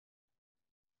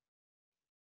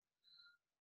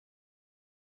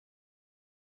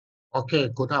Okay,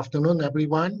 good afternoon,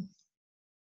 everyone.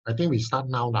 I think we start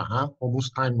now, lah, huh?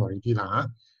 Almost time already, lah, huh?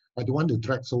 I don't want to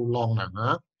drag so long, lah,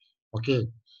 huh? Okay.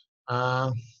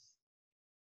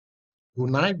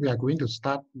 Tonight we are going to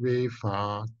start with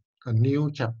a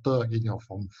new chapter in your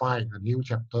Form 5, a new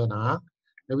chapter, lah.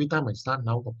 Every time I start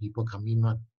now, the people come in,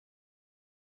 right?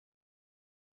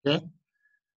 Okay.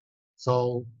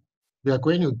 So we are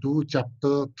going to do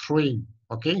chapter 3.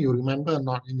 Okay, you remember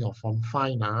not in your Form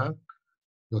 5, lah?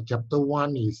 Your chapter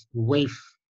 1 is wave.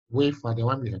 Wave are the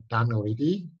one we have done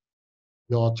already.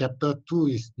 Your chapter 2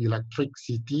 is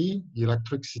electricity.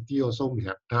 Electricity also we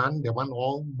have done. The one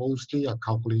all mostly a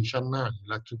calculation now,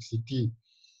 electricity.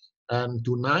 And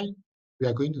tonight we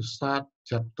are going to start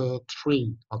chapter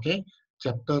 3. Okay,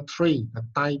 chapter 3. The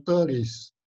title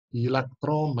is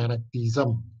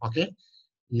electromagnetism. Okay,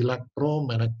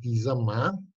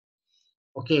 electromagnetism.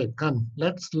 Okay, come.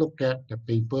 Let's look at the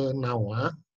paper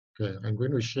now. Okay, I'm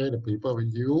going to share the paper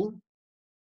with you.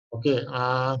 Okay.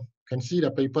 Can see the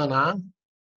paper now.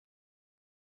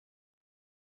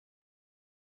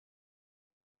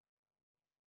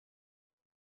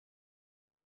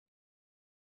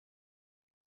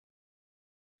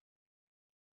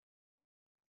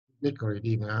 Click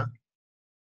already now.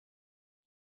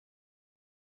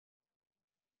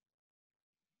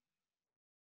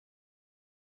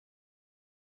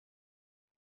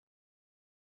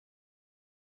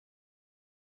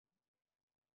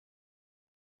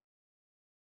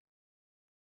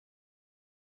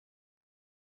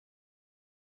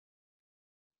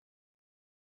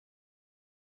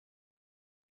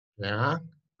 Yeah,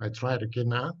 I try it again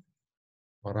now.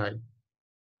 All right.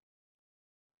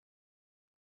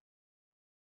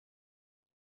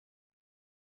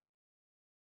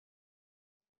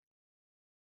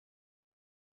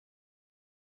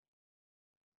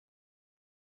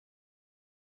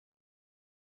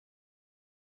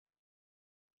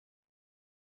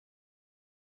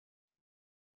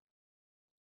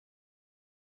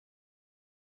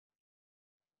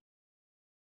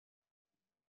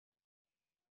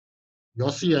 You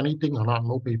all see anything or not?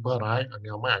 No paper, right? And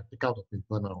your mind, I take out the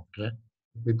paper now, okay?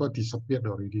 The paper disappeared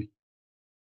already.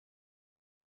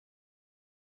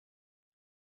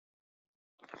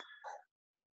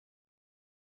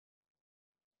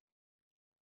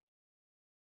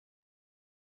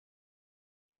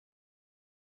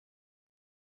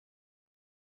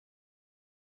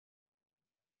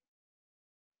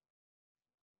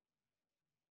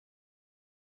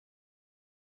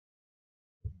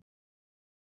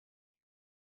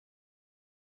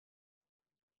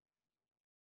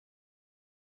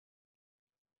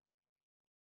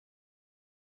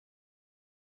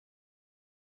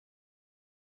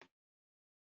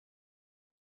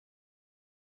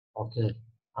 Okay.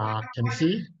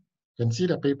 Can see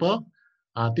the paper?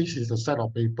 This is a set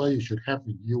of paper you should have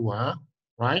with you,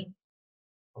 right?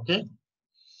 Okay.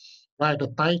 Right. The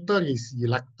title is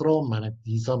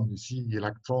electromagnetism. You see,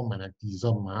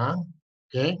 electromagnetism,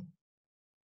 okay.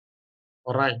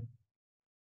 All right.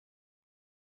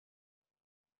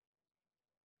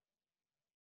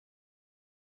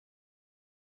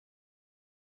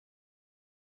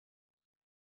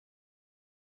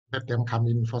 Let them come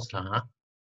in first,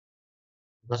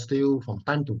 But still, from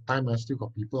time to time, I still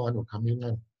got people want to come in.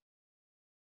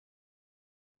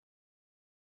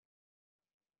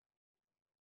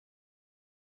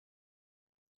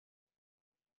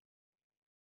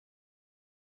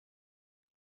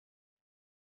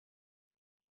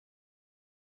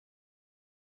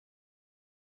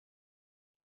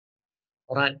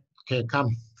 All right. Okay,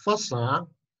 come. First,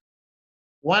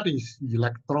 what is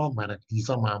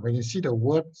electromagnetism? When you see the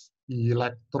words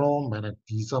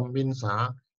electromagnetism means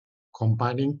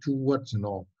combining two words,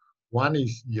 One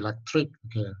is electric.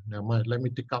 Okay, never mind. Let me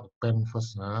take out the pen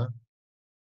first.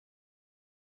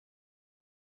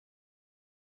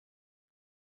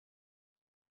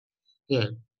 Okay,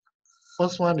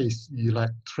 first one is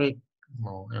electric.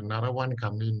 Another one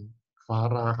come in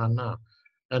Farahana.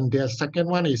 And the second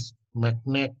one is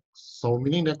magnet. So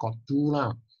meaning they got two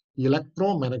lah.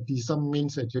 Electromagnetism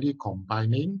means actually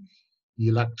combining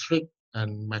electric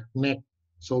and magnet.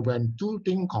 So when two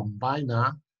things combine,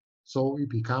 so it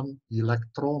becomes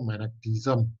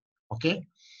electromagnetism. Okay,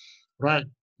 right.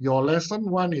 Your lesson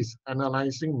one is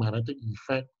analyzing magnetic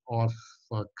effect of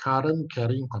a current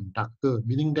carrying conductor,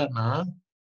 meaning that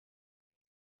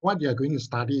what you are going to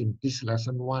study in this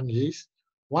lesson one is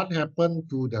what happened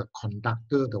to the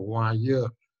conductor, the wire,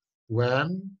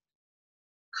 when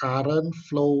current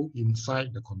flow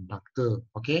inside the conductor.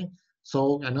 Okay,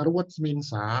 so in other words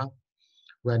means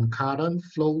when current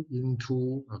flow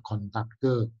into a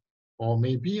conductor, or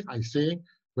maybe I say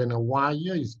when a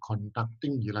wire is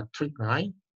conducting electric,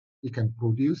 right, it can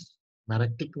produce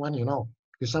magnetic one, you know.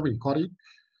 That's how we call it.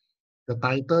 The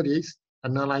title is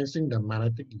Analyzing the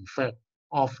Magnetic Effect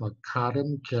of a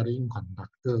Current Carrying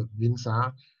Conductor. Means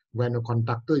when a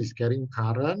conductor is carrying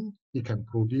current, it can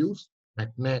produce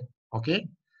magnet. Okay,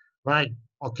 right.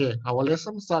 Okay, our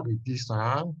lesson start with this.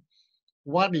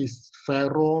 What is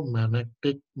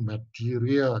ferromagnetic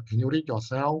material? Can you read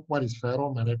yourself? What is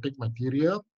ferromagnetic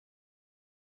material?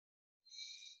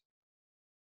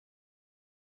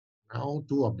 Now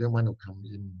two of them want to come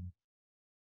in.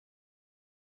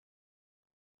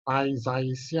 呆在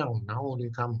相 now only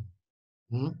come.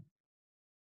 Hmm?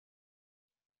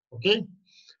 Okay,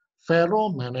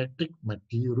 ferromagnetic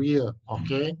material,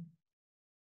 okay,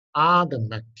 are the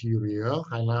material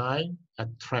highlight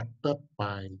attracted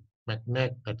by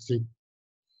magnet. That's it.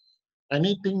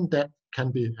 Anything that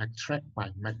can be attracted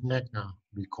by magnet,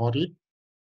 we call it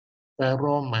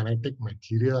ferromagnetic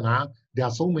material. There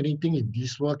are so many things in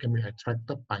this world can be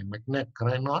attracted by magnet,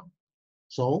 correct not?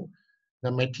 So the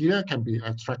material can be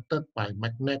attracted by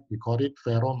magnet. We call it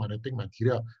ferromagnetic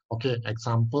material. Okay,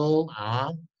 example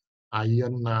are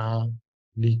iron,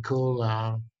 nickel,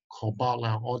 cobalt,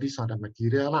 all these are the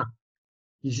material.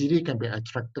 Easily can be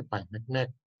attracted by magnet.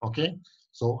 Okay,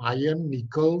 so iron,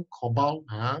 nickel, cobalt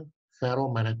are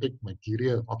ferromagnetic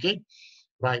material. Okay,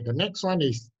 right. The next one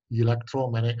is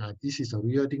electromagnet. This is a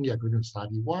real thing you are going to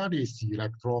study. What is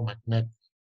electromagnet?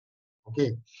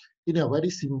 Okay, in a very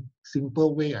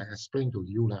simple way, I explain to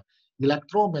you.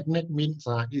 Electromagnet means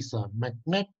is a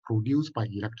magnet produced by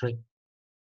electric.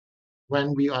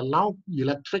 When we allow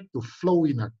electric to flow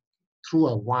through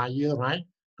a wire, right,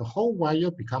 the whole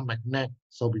wire become magnet.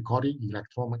 So we call it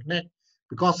electromagnet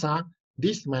because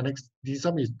this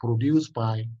magnetism is produced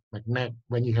by magnet.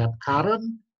 When you have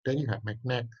current, then you have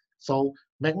magnet. So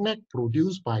magnet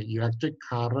produced by electric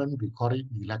current, we call it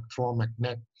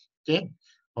electromagnet. Okay,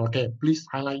 okay. Please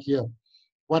highlight here.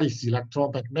 What is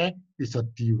electromagnet? It's a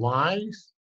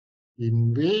device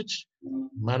in which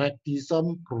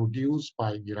magnetism produced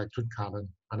by electric current.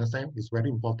 Understand? It's very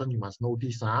important. You must know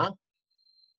this.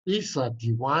 It's a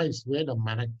device where the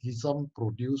magnetism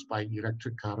produced by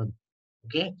electric current.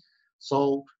 Okay?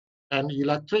 So an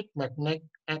electric magnet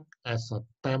act as a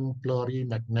temporary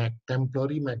magnet.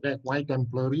 Temporary magnet. Why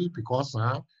temporary? Because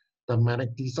the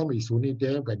magnetism is only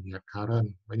there when you have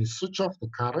current. When you switch off the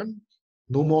current,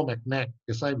 no more magnet.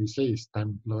 That's why we say it's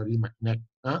temporary magnet.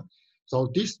 So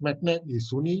this magnet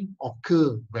is only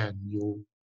occur when you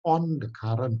on the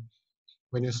current.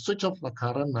 When you switch off the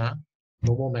current,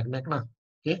 no more magnet.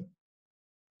 Okay.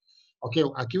 Okay,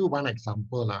 I'll give you one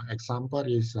example. Example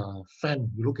is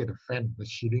fan. You look at the fan, the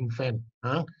ceiling fan.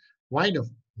 Why the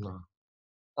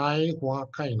Tai Hua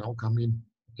Kai now come in?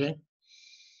 Okay,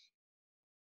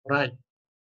 right.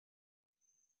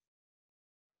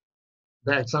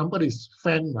 The example is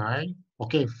fan, right?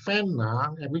 Okay, fan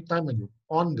every time when you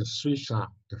on the switch,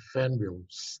 the fan will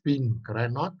spin,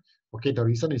 correct not? Okay, the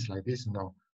reason is like this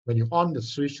now. When you on the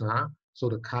switch, so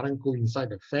the current go inside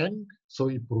the fan, so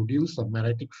it produce a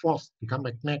magnetic force, become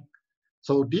magnet.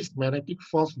 So this magnetic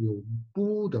force will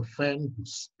pull the fan to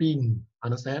spin.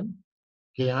 Understand?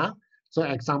 Okay, so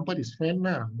example is fan.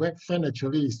 Where fan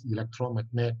actually is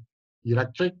electromagnet.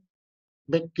 Electric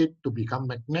make it to become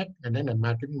magnet, and then the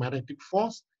magnetic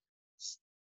force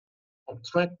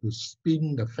attract to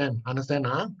spin the fan. Understand?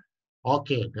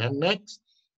 Okay, then next,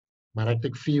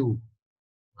 magnetic field.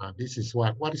 This is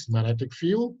what is magnetic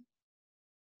field?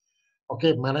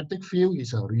 Okay, magnetic field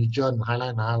is a region,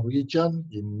 highlight region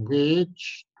in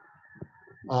which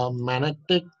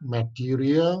magnetic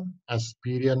material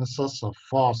experiences a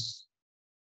force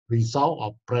result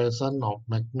of presence of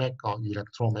magnet or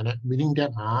electromagnet, meaning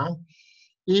that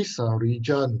is a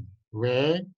region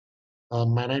where a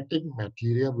magnetic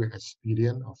material will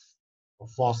experience a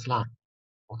force lah.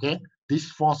 Okay,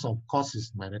 this force of course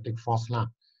is magnetic force lah.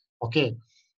 Okay,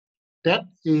 that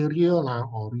area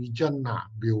or region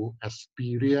will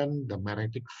experience the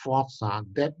magnetic force.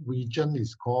 That region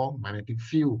is called magnetic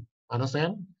field.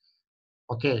 Understand?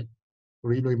 Okay,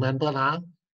 remember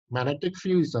magnetic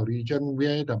field is a region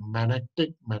where the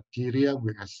magnetic material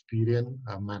will experience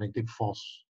a magnetic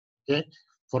force. Okay,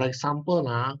 for example,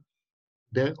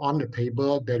 there on the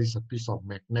table there is a piece of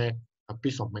magnet,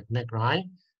 right?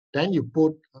 Then you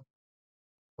put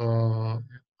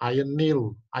iron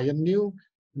nail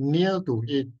near to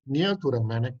it, near to the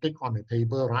magnetic on the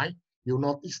table, right? You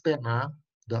notice that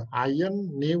the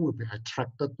iron nail will be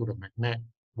attracted to the magnet.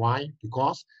 Why?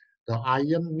 Because the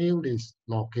iron nail is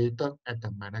located at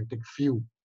the magnetic field.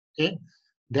 Okay,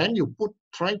 then you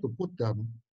try to put the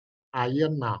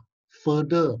iron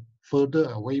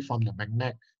further away from the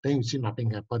magnet, then you see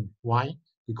nothing happen. Why?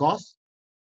 Because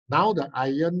now the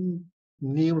iron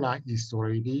new line is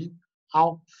already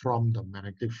out from the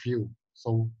magnetic field.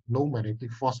 So no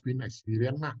magnetic force being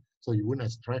experienced. So you wouldn't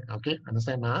extract. Okay,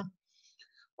 understand now?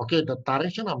 Okay, the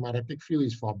direction of magnetic field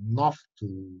is from north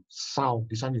to south.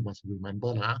 This one you must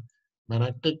remember.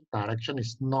 Magnetic direction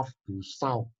is north to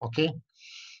south. Okay.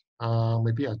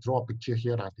 Maybe I draw a picture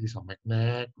here that this is a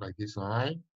magnet like this,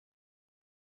 right?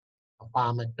 A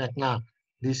bar magnet now.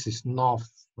 This is north,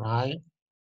 right?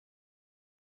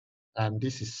 And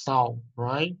this is south,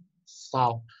 right?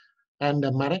 South. And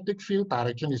the magnetic field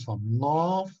direction is from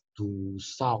north to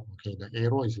south. Okay, the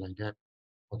arrow is like that.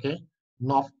 Okay,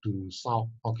 north to south.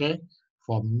 Okay,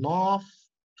 from north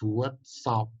towards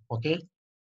south. Okay,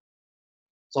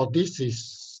 so this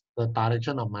is the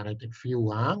direction of magnetic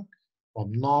field,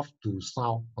 from north to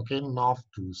south. Okay, north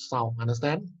to south.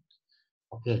 Understand?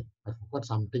 Okay, I forgot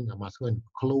something. I must go and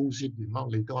close it. If not,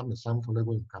 later on the sum folder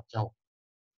will cut out.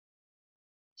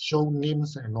 Show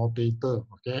names and annotator.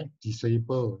 Okay,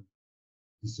 disable.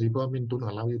 Disable means don't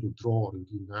allow you to draw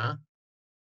already.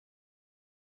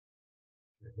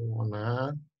 Hold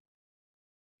on.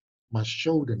 Must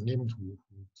show the name to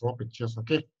draw pictures.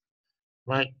 Okay,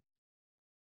 right.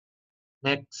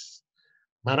 Next,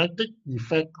 magnetic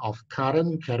effect of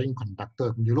current carrying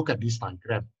conductor. You look at this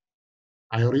diagram.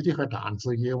 I already heard the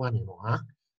answer here one,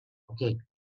 Okay.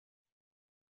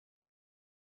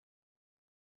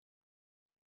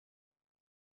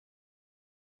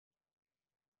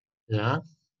 Yeah.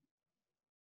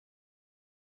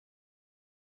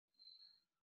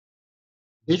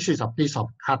 This is a piece of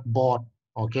cardboard.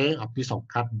 Okay, a piece of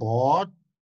cardboard.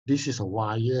 This is a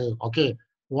wire. Okay,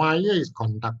 wire is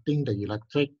conducting the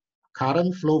electric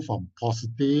current flow from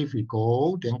positive, we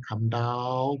go, then come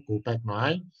down, go back,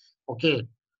 right? Okay,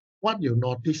 what you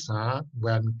notice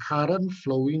when current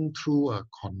flowing through a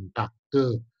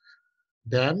conductor,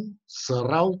 then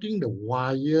surrounding the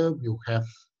wire you have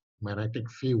magnetic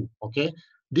field. Okay,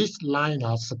 this line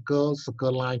are circle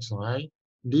lines, right?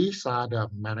 These are the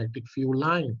magnetic field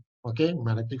line. Okay,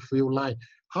 magnetic field line.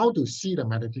 How to see the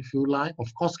magnetic field line?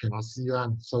 Of course cannot see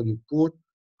one. So you put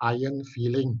iron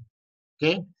filling.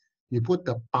 Okay, you put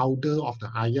the powder of the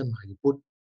iron. You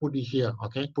put it here.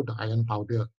 Okay, put the iron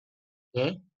powder.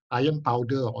 Okay, iron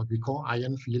powder, or we call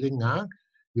iron filling.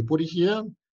 You put it here,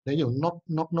 then you knock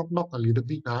a little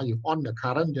bit. You on the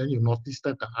current, then you notice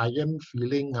that the iron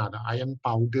filling, the iron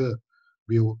powder,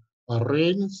 will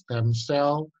arrange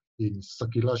themselves in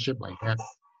circular shape like that,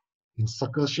 in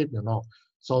circle shape,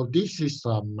 So this is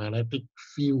a magnetic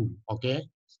field. Okay,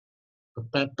 the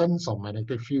patterns of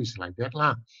magnetic field is like that,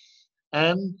 lah.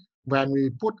 And when we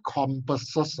put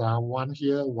compasses, one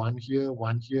here, one here,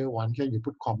 one here, one here, you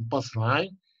put compass, right?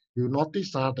 You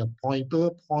notice the pointer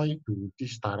point to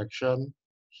this direction,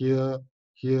 here,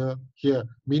 here, here.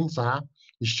 Means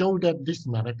it shows that this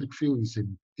magnetic field is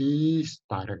in this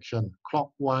direction,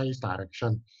 clockwise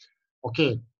direction.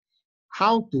 Okay,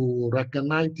 how to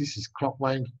recognize this is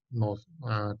clockwise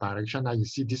direction? You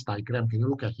see this diagram. Can you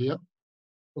look at here?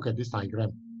 Look at this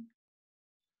diagram.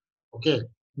 Okay,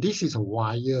 this is a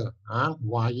wire,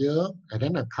 wire, and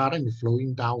then the current is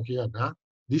flowing down here,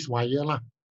 this wire lah.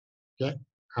 Okay,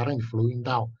 current is flowing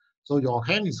down. So your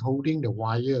hand is holding the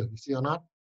wire, you see or not?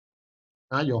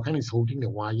 Your hand is holding the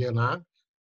wire,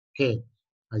 Okay,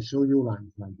 I show you like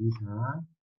this,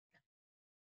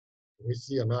 You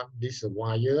see or not? This is a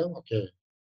wire, okay.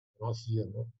 Not see or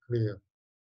not clear.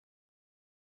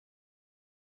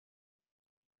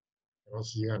 Not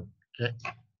see one, okay.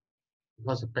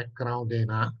 Because the background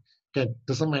there, Okay,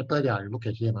 doesn't matter. Yeah, look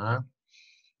at here,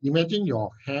 Imagine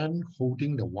your hand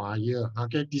holding the wire.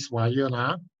 Okay, this wire,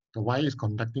 the wire is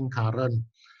conducting current.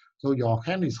 So your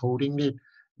hand is holding it.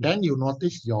 Then you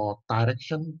notice your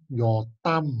direction, your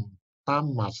thumb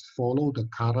must follow the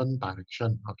current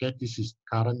direction. Okay, this is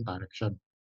current direction.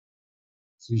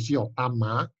 So you see your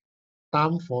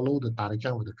thumb follow the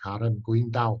direction of the current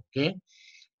going down. Okay,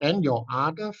 and your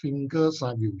other fingers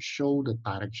will show the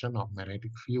direction of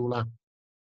magnetic field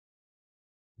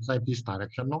inside this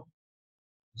direction. No,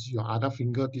 this is your other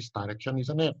finger, this direction,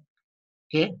 isn't it?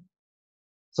 Okay.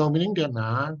 So meaning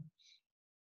that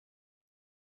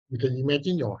you can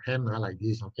imagine your hand like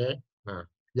this, okay?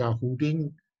 You are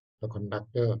holding the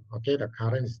conductor, okay? The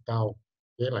current is down,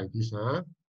 okay, like this.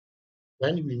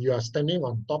 When you are standing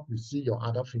on top, you see your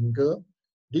other finger.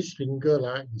 This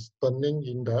finger is turning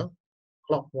in the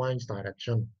clockwise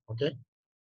direction, okay?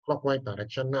 Clockwise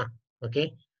direction,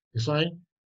 okay? That's why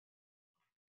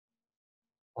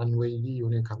unwavy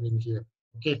unit come in here,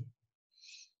 okay?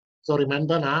 So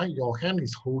remember, your hand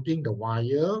is holding the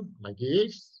wire like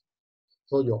this.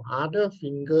 So your other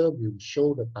finger will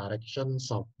show the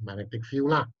directions of magnetic field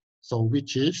lah. So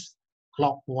which is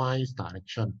clockwise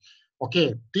direction.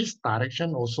 Okay, this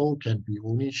direction also can be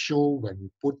only show when you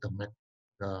put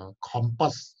the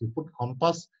compass. You put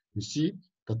compass, you see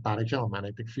the direction of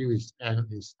magnetic field is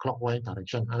clockwise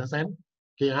direction. Understand?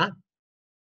 Okay,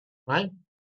 right?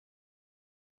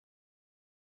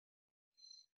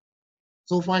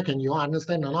 So far, can you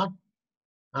understand or not?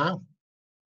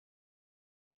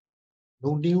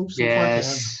 No news so far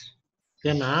Yes.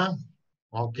 can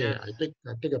okay, Yes.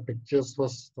 I take a pictures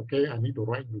first. Okay, I need to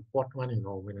write report one,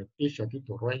 when I teach I need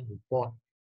to write report.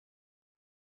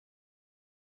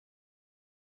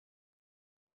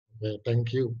 Okay,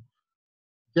 thank you.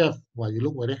 Jeff, well, you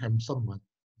look very handsome, man.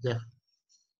 Jeff.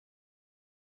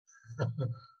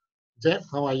 Jeff,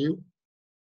 how are you?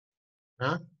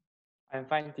 I'm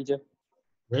fine, teacher.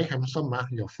 Very handsome,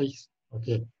 your face.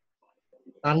 Okay.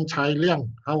 Tan Chai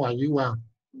Liang, how are you?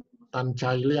 Tan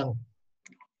Chai Liang.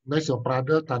 Where's your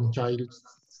brother, Tan Chai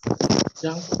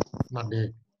Liang? Not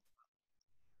there.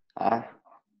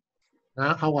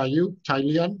 How are you, Chai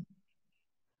Liang?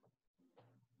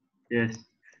 Yes.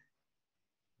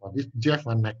 Well, this Jeff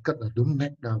are naked, đúng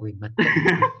neck down with naked.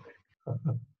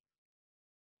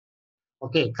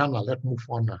 Okay, come on, let's move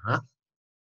on.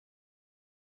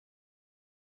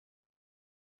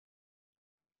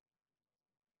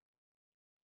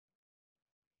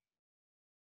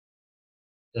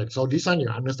 Okay, so this one you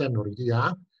understand already.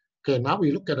 Okay, now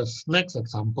we look at the next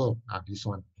example. This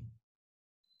one.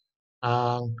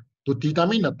 To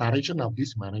determine the direction of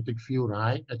this magnetic field,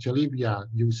 right? Actually, we are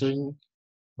using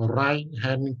right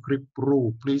hand grip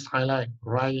rule. Please highlight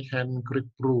right hand grip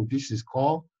rule. This is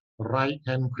called right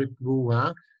hand grip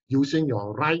rule. Using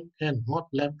your right hand, not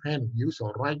left hand. Use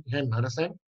your right hand.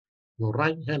 Understand? Your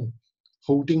right hand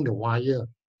holding the wire.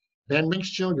 Then make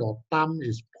sure your thumb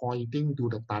is pointing to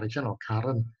the direction of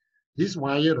current. This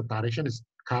wire, the direction is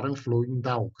current flowing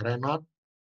down, correct or not?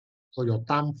 So your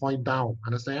thumb point down,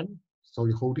 understand? So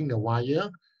you're holding the wire.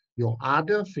 Your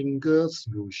other fingers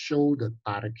will show the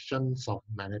directions of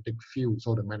magnetic field.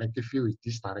 So the magnetic field is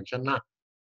this direction now.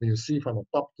 When you see from the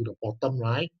top to the bottom,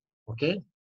 right? Okay?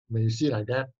 When you see like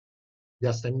that, they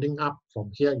are standing up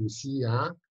from here, you see,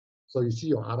 so you see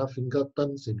your other finger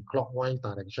turns in clockwise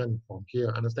direction from here,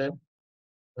 understand?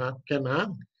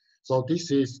 Can. So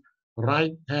this is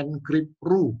right hand grip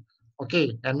rule.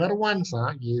 Okay, another one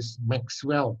is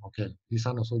Maxwell. Okay, this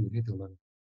one also you need to learn.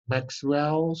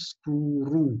 Maxwell's screw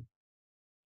rule.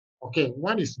 Okay,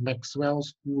 what is Maxwell's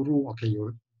screw rule? Okay,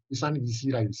 this one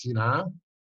easy like you see now.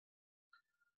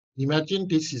 Imagine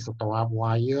this is a 12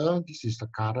 wire, this is the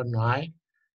current, right?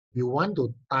 You want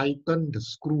to tighten the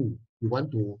screw. You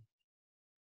want to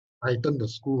tighten the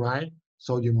screw, right?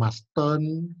 So you must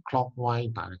turn clockwise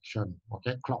direction,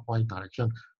 okay? Clockwise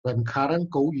direction. When current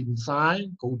go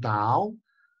inside, go down,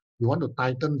 you want to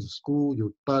tighten the screw,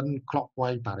 you turn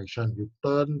clockwise direction. You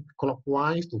turn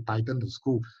clockwise to tighten the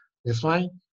screw. That's why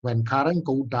when current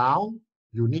go down,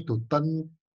 you need to turn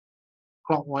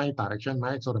clockwise direction,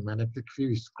 right? So the magnetic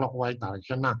field is clockwise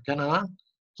direction.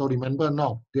 So remember,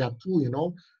 no, there are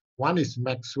two, one is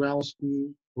Maxwell's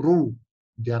screw rule.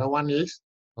 The other one is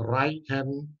right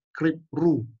hand grip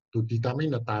rule to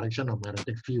determine the direction of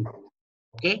magnetic field.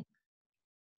 Okay?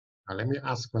 Now let me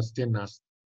ask question as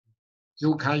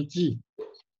Zhu Kaiji.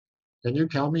 Can you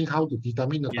tell me how to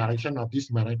determine the direction of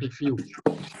this magnetic field?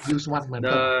 Use what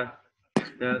method?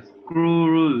 The screw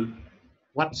rule.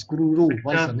 What screw rule?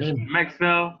 What is the name?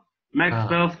 Maxwell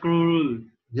screw rule.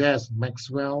 Yes,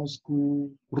 Maxwell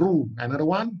screw rule. Another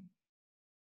one?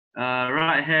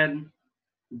 Right hand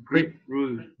grip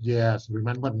rule. Yes,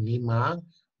 remember the name.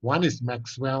 One is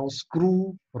Maxwell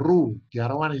screw rule. The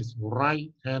other one is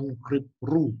right hand grip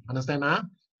rule. Understand?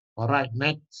 All right,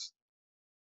 next.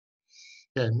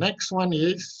 Okay, next one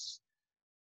is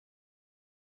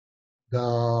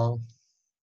when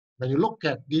you look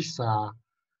at this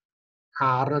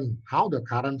current, how the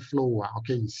current flow.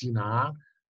 Okay, you see now.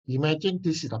 Imagine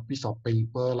this is a piece of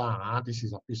paper lah. This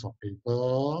is a piece of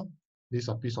paper. This is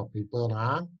a piece of paper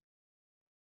lah.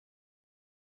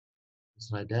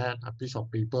 It's like that, a piece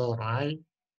of paper, right?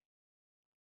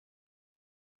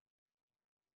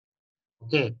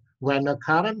 Okay, when the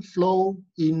current flow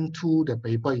into the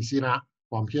paper, you see that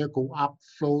from here go up,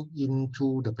 flow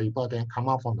into the paper, then come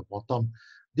out from the bottom.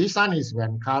 This one is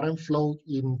when current flow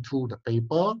into the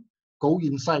paper, go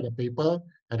inside the paper,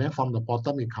 and then from the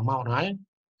bottom it come out, right?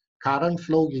 Current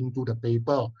flow into the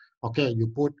paper. Okay, you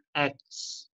put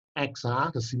X. X,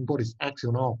 the symbol is X,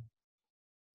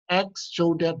 X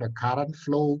show that the current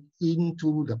flow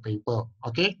into the paper.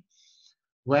 Okay,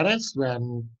 whereas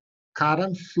when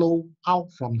current flow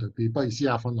out from the paper. You see,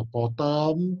 from the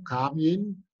bottom, come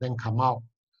in, then come out.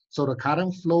 So the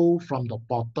current flow from the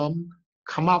bottom,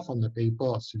 come out from the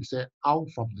paper. So you say out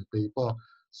from the paper.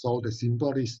 So the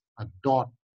symbol is a dot.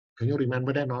 Can you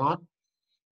remember that or not?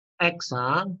 X,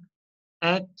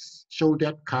 X show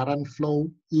that current flow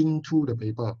into the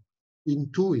paper.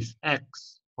 Into is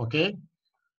X, okay?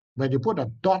 When you put a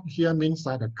dot here, means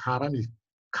that the current is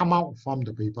come out from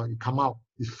the paper. It come out,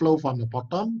 it flow from the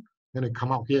bottom, then it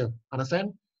come out here.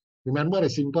 Understand? Remember the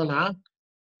symbol, huh?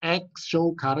 X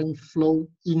show current flow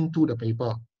into the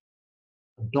paper.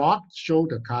 Dot show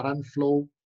the current flow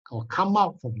or come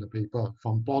out from the paper.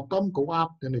 From bottom go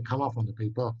up, then they come out from the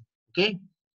paper. Okay?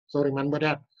 So remember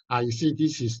that. You see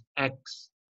this is X.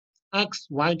 X,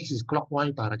 Y, this is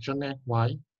clockwise direction.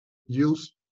 Y,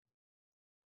 use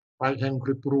right hand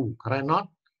grip rule. Correct not?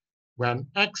 When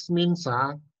X means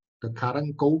the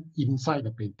current go inside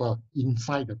the paper.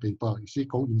 Inside the paper. You see,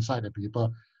 go inside the paper.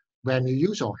 When you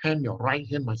use your hand, your right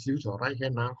hand must use your right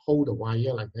hand hold the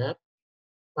wire like that.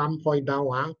 Thumb point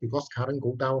down because current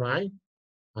go down, right?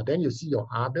 Then you see your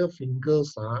other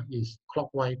fingers is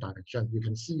clockwise direction. You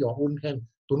can see your own hand.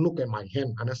 Don't look at my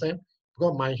hand, understand?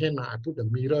 Because my hand, I put the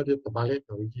mirror there, the ballet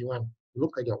already one.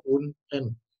 Look at your own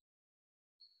hand.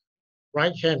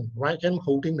 Right hand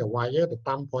holding the wire, the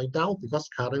thumb point down because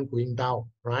current going down,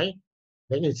 right?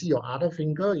 Then you see your other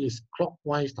finger is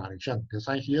clockwise direction. That's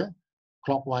right here,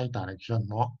 clockwise direction,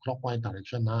 not clockwise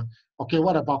direction. Okay,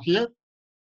 what about here?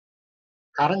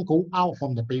 Current go out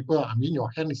from the paper. I mean, your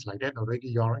hand is like that already.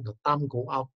 Your thumb go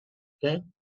out. Okay,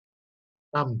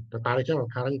 thumb. The direction of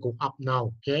current go up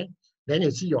now. Okay. Then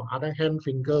you see your other hand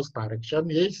fingers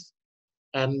direction is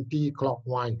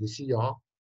anti-clockwise. You see your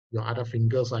other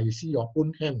fingers. You see your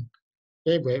own hand.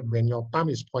 Okay, when your thumb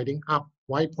is pointing up,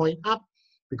 why point up?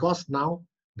 Because now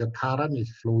the current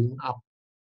is flowing up.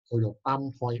 So your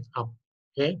thumb point up.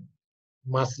 Okay.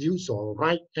 Must use your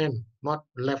right hand, not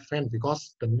left hand,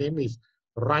 because the name is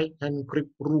right hand grip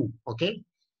rule. Okay.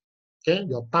 Okay,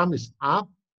 your thumb is up,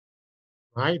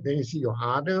 right? Then you see your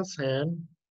other hand,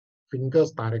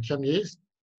 fingers direction is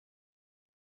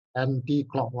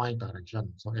anti-clockwise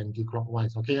direction. So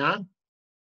anti-clockwise. Okay,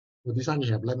 so this one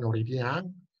you have learned already,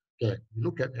 Okay,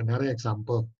 look at another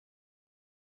example.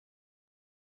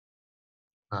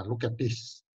 Look at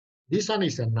this. This one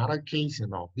is another case,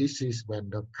 This is when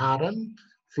the current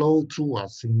flow through a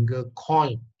single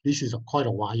coil. This is a coil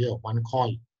of wire, one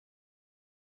coil.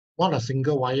 Not a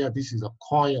single wire, this is a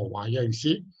coil of wire, you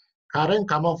see. Current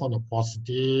come out from the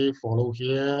positive, follow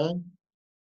here.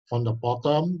 From the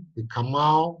bottom, it come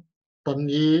out, turn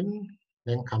in,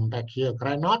 then come back here,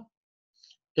 correct not?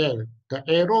 Okay, the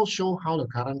arrow show how the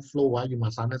current flow, you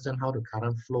must understand how the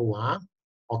current flow,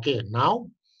 Okay, now,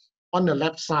 on the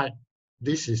left side,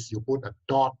 this is, you put a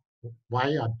dot. Why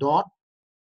a dot?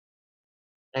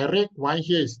 Eric, why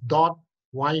here is dot?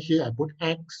 Why here I put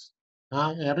X?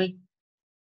 Eric?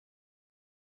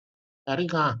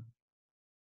 Eric,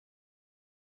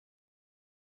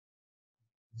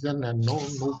 then no.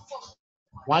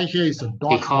 Why here is a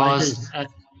dot? Why here is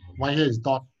X? Why here is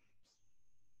dot?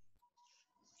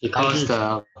 Because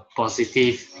the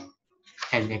positive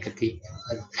and negative.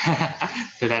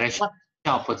 The direction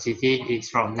of positive is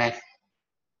from left.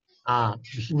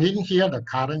 Meaning here the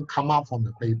current come out from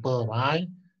the paper, right?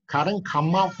 Current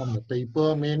come out from the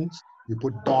paper means you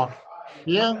put dot.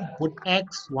 Here, put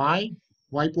X, Y.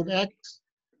 Why put X?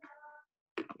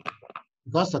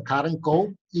 Because the current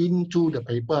go into the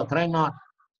paper, correct not?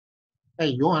 Hey,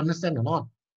 you understand or not?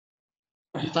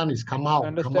 This one is come out,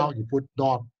 you put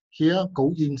dot. Here,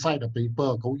 go inside the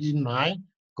paper, go in, right?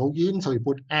 Go in, so you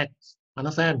put X.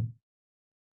 Understand?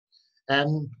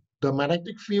 And the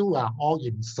magnetic field are all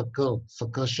in circle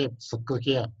shape, circle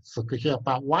here.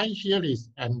 But why here is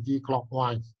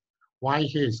anti-clockwise? Why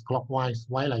here is clockwise?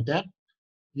 Why like that?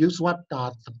 Use what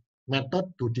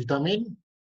method to determine?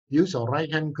 Use your right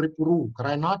hand grip rule,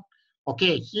 correct not?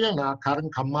 Okay, here now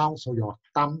current come out, so your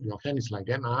thumb, your hand is like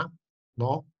that,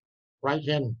 no? Right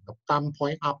hand, the thumb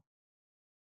point up.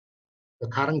 The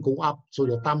current go up, so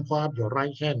your thumb point up, your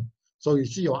right hand. So you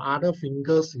see your other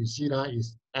fingers, you see that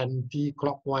is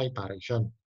anti-clockwise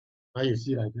direction. You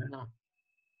see like that now.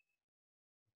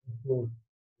 So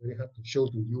we have to show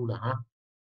to you Come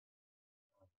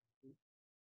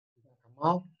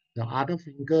out. The other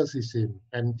fingers is in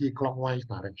anti-clockwise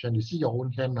direction. You see your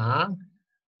own hand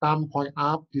thumb point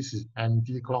up. This is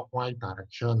anti-clockwise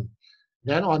direction.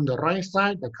 Then on the right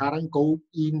side, the current go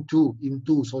into.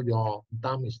 So your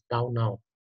thumb is down now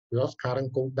because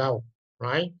current go down,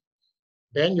 right?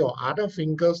 Then your other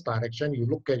fingers direction, you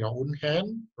look at your own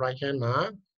hand, right hand,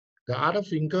 The other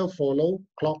finger follow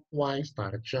clockwise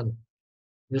direction.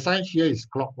 Beside here is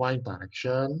clockwise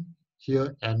direction,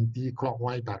 here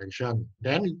anti-clockwise direction.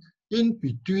 Then in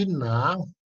between now,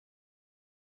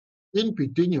 in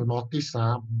between you notice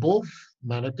both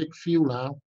magnetic field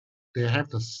they have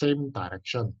the same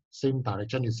direction. Same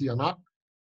direction, you see or not?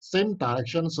 Same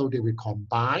direction, so they will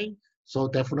combine. So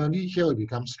definitely here it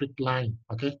becomes straight line.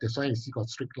 Okay, that's why you see got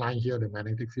straight line here, the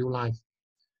magnetic field lines.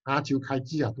 Chiều khai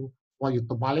chi while you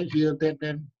terbalik here,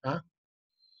 then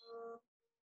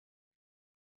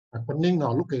Pening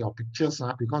now look at your pictures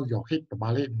because your head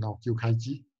terbalik now chiều khai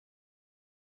chi.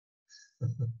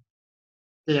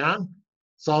 Yeah.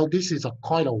 So this is a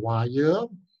coil of wire.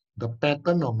 The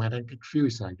pattern of magnetic field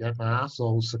is like that.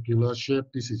 So circular shape,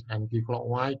 this is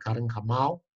anti-clockwise, current come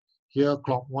out. Here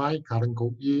clockwise, current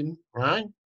go in, right?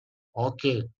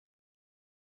 Okay.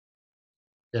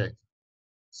 Okay.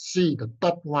 See the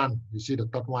third one. You see the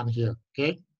third one here.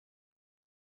 Okay.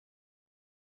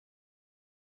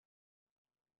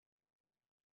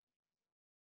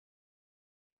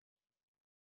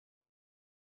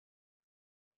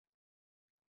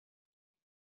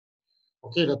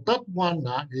 Okay, the third one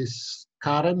is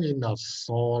current in a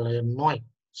solenoid.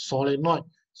 Solenoid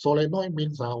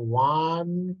means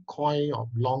one coil of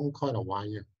long coil of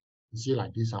wire. You see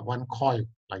like this, one coil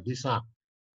like this.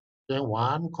 Then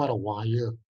one coil of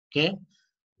wire. Okay,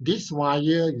 this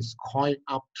wire is coiled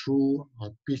up through a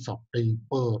piece of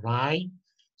paper, right?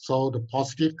 So the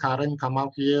positive current come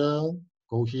out here,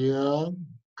 go here,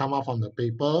 come out from the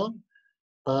paper,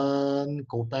 turn,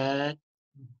 go back,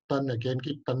 turn again,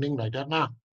 keep turning like that now.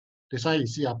 That's why you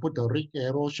see I put the red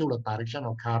arrow show the direction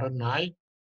of current, right?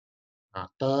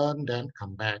 Turn, then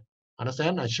come back.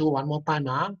 Understand? I show one more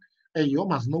time. Hey, you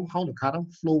must know how the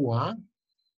current flow.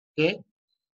 Okay.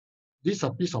 This is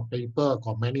a piece of paper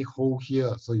got many holes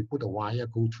here. So you put the wire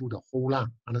go through the hole.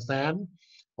 Understand?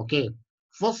 Okay.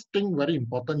 First thing very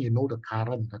important, you know the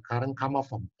current. The current come out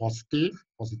from positive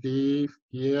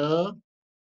here.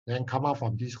 Then come out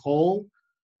from this hole.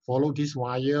 Follow this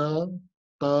wire.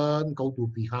 Turn, go to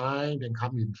behind, then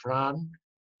come in front.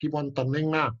 Keep on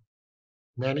turning now.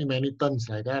 Many turns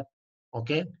like that.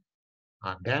 Okay.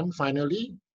 Then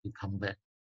finally, we come back.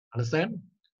 Understand?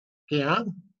 Okay.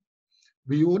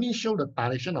 We only show the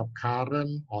direction of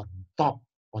current on top.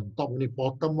 On top, only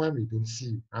bottom one we don't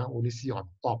see. Only see on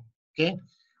top. Okay.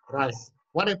 Right.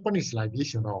 What happened is like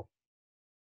this,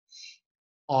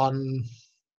 On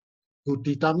to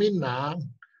determine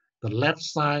the left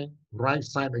side, right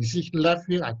side. You see left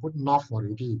here, I put north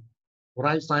already.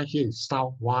 Right side here is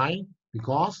south. Why?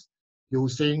 Because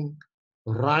using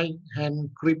right hand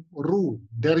grip rule.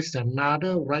 There is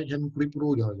another right hand grip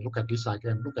rule. Look at this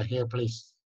again. Look at here,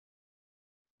 please.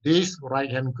 This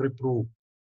right hand grip rule.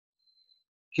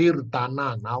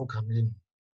 Kirtana now come in.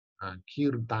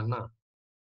 Kirtana.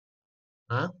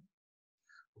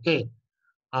 Okay.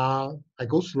 I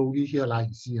go slowly here, like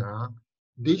you see.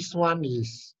 This one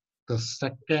is the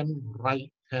second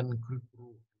right hand grip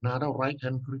rule. Another right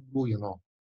hand grip rule,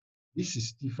 This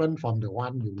is different from the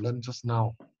one you learned just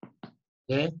now.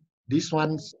 Okay. This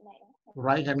one's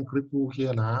right hand grip rule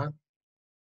here.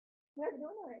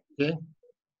 Okay.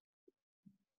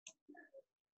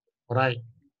 Right.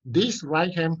 This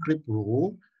right hand grip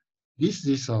rule, this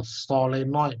is a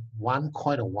solenoid, one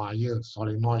coil of wire,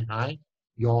 solenoid, right?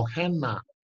 Your hand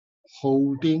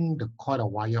holding the coil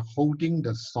of wire, holding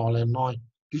the solenoid.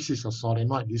 This is a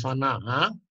solenoid, this one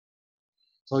now.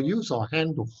 So use your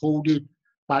hand to hold it,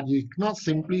 but you cannot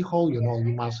simply hold, you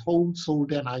must hold so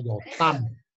that your thumb.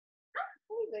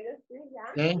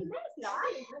 Okay?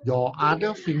 Your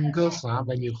other fingers,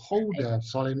 when you hold the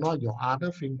solenoid, your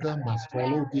other finger must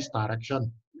follow this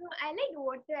direction. No, I like the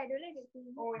water. I don't like the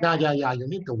tea. Oh, Yeah. You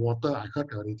need the water. I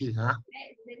heard already,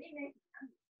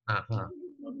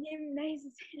 Nice.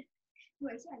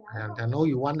 And I know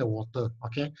you want the water.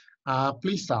 Okay.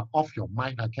 Please off your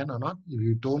mic. Can or not? If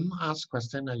you don't ask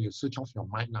question, you switch off your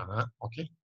mic now. Okay.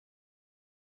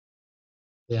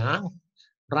 Yeah.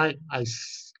 Right.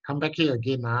 Come back here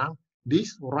again now.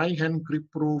 This right hand grip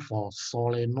rule for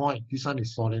solenoid. This one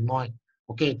is solenoid.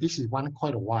 Okay. This is one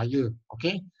coil of wire.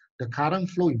 Okay. The current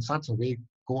flow in such a way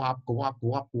go up,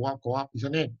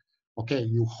 isn't it? Okay.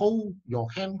 You hold your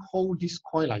hand, hold this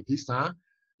coil like this.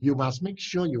 You must make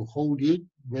sure you hold it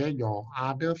where your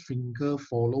other finger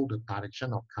follow the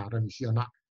direction of current. You see or not?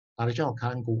 Direction of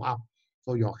current go up.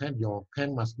 So your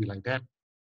hand must be like that.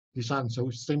 This one, so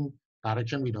same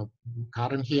direction with the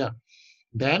current here.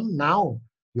 Then now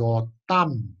your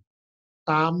thumb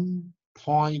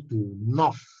point to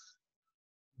north.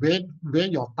 Where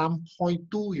your thumb point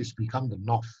to is become the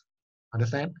north.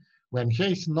 Understand? When here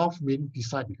is north, mean this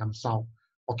side becomes south.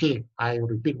 Okay, I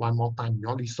repeat one more time. You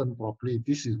all listen properly.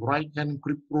 This is right-hand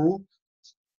grip rule.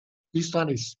 This one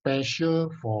is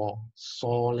special for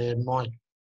solenoid.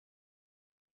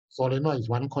 Solenoid is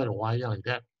one coil of wire like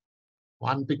that.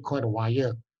 One big coil of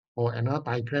wire. Or another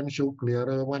diagram show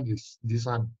clearer one is this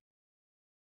one.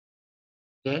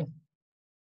 Okay.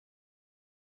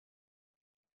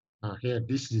 Here,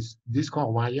 this is this kind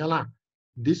of wire lah.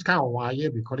 This kind of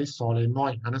wire we call it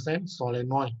solenoid. Understand?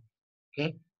 Solenoid.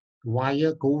 Okay.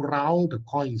 Wire go round the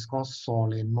coil is called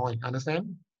solenoid.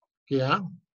 Understand? Okay.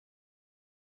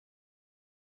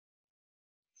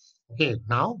 Okay.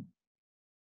 Now,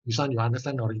 this one you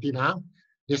understand already now.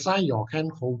 Decide your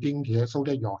hand holding here so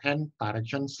that your hand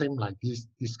direction same like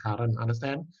this current.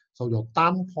 Understand? So your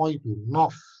thumb point to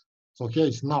north. So here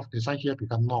is north. This side here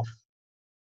become north.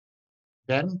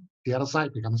 Then the other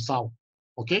side becomes south.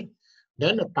 Okay.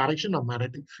 Then the direction of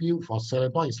magnetic field for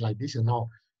solenoid is like this, you know.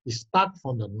 It start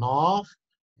from the north,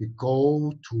 it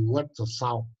go towards the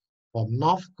south. From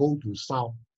north go to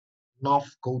south,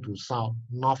 north go to south,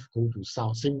 north go to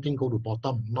south. Same thing go to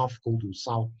bottom, north go to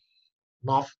south,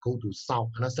 north go to south.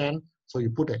 Understand? So you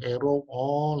put the arrow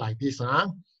all like this, huh?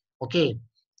 Okay.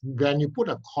 When you put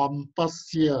a compass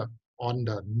here on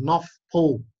the north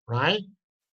pole, right?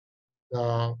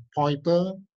 The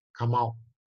pointer come out.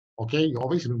 Okay, you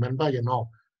always remember, you know,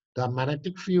 the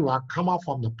magnetic field come out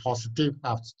from the positive,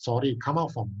 come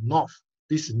out from north.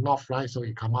 This is north, right? So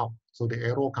it come out. So the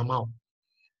arrow come out.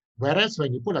 Whereas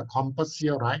when you put a compass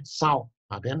here, right, south,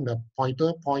 then the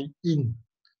pointer point in.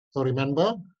 So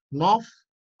remember, north,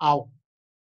 out,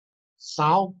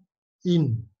 south,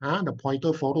 in. The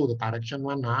pointer follow the direction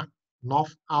one,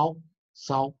 north, out,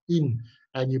 south, in.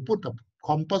 And you put the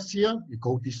compass here, you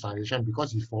go this direction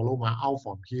because you follow out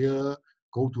from here,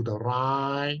 go to the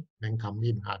right, then come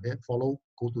in. Then follow,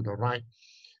 go to the right.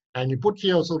 And you put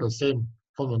here also the same.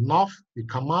 From the north, you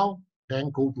come out, then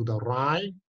go to the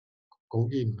right, go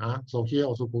in. So here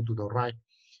also go to the right.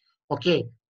 Okay,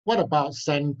 what about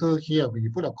center here? When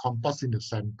you put a compass in the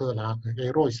center, the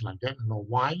arrow is like that. You know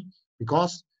why?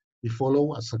 Because we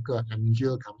follow a circle and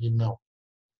here come in now.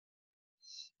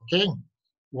 Okay,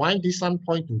 why this one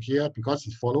point to here? Because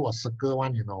it follow a circle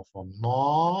one, you know, from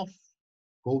north,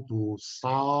 go to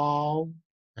south,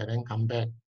 and then come back.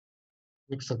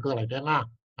 Big circle like that lah.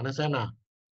 Understand lah?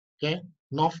 Okay,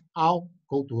 north out,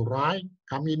 go to right,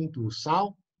 come into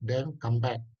south, then come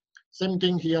back. Same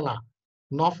thing here lah.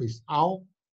 North is out,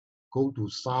 go to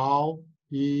south,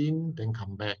 in, then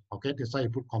come back. Okay, that's why you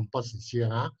put compass is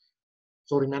here.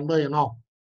 So remember, you know,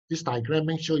 this diagram,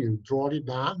 make sure you draw it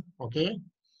down. Okay.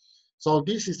 So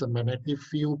this is the magnetic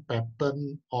field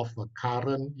pattern of a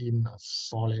current in a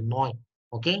solenoid.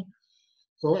 Okay.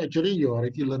 So actually you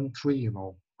already learned three, you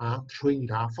know. Three.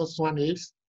 First one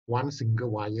is one single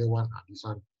wire, this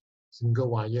one. Single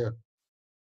wire.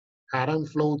 Current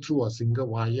flow through a single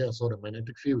wire, so the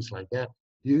magnetic field is like that.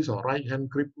 Use your right hand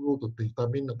grip rule to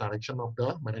determine the direction of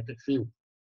the magnetic field.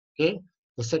 Okay.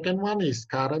 The second one is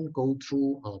current go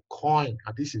through a coil.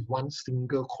 This is one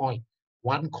single coil.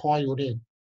 One coil only.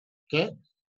 Okay.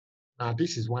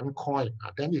 This is one coil.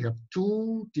 Then you have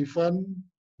two different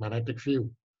magnetic field.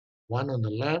 One on the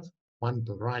left, one on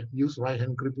the right. Use right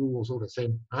hand grip rule also the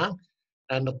same.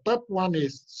 And the third one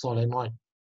is solenoid.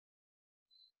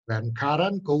 When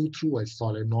current go through a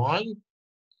solenoid,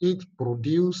 it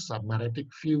produces a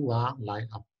magnetic field like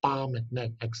a bar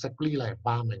magnet, exactly like a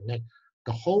bar magnet.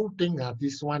 The whole thing,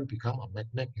 this one become a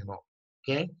magnet, you know.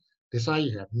 Okay, that's why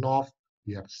you have north,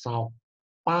 you have south.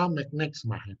 Bar magnets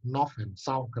might have north and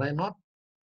south, correct not?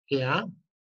 Okay,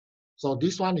 so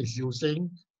this one is using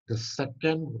the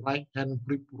second right-hand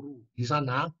grip rule. This one,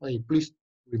 hey, please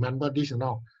remember this, you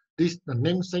know. This the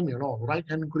name same, you know,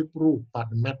 right-hand grip rule, but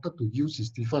the method to use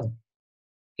is different.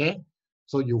 Okay,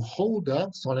 so you hold the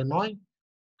solenoid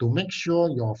to make sure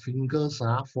your fingers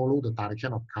follow the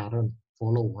direction of current.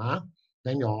 Follow.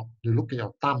 Then you look at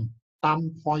your thumb.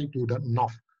 Thumb point to the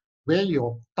north. Where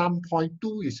your thumb point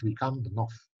to is become the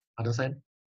north. Understand?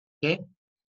 Okay.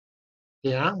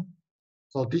 Yeah.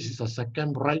 So this is the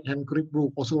second right hand grip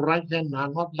rule. Also right hand,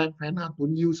 not left hand.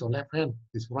 Don't use your left hand.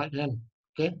 It's right hand.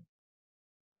 Okay.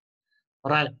 All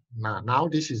right. Now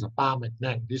this is a bar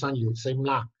magnet. This one you same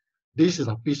lah. This is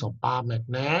a piece of bar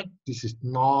magnet. This is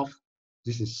north.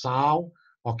 This is south.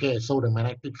 Okay, so the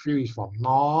magnetic field is from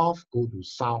north, go to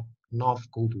south, north,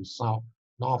 go to south,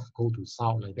 north, go to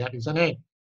south, like that, isn't it?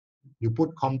 You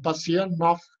put compass here,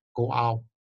 north, go out.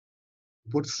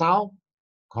 You put south,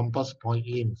 compass point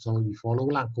in. So you follow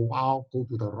lah, go out, go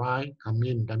to the right, come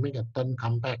in, then make a turn,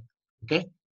 come back. Okay?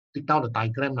 Pick out the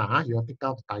diagram now. You pick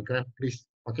out the diagram, please.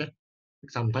 Okay?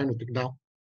 Take some time to take down.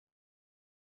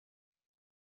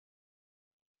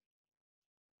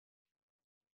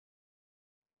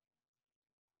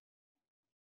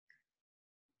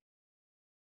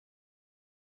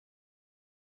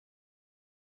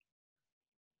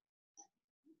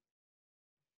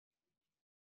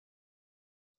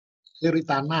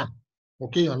 Kiritana,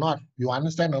 okay or not? You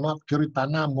understand or not?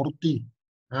 Kiritana Murti,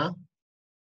 huh?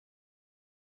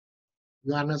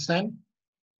 You understand?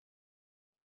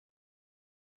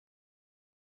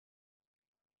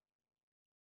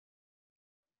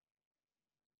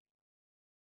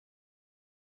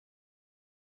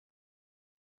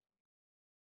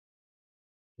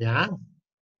 Yeah.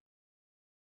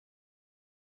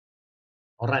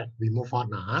 All right, we move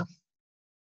on now.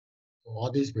 So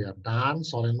all this we have done.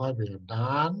 Solenoid we have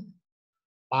done.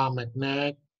 Power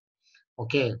magnet.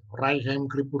 Okay, right hand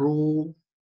grip rule.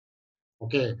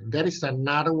 Okay, there is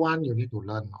another one you need to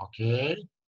learn. Okay.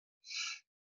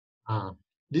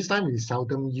 This time we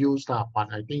seldom use that,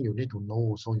 but I think you need to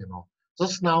know also, you know.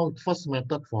 Just now, first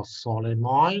method for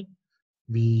solenoid,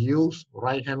 we use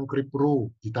right hand grip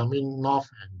rule, determine north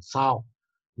and south.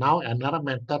 Now another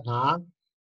method,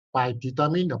 by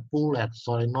determining the pull at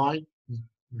solenoid,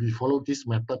 we follow this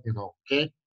method, you know, okay?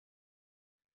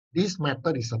 This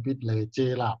method is a bit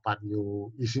leceh lah, but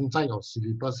it's inside your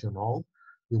syllabus, you know.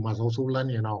 You must also learn,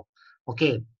 you know.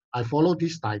 Okay, I follow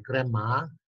this diagram.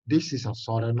 This is a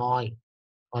solenoid.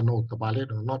 Oh no,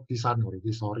 terbalik, not this one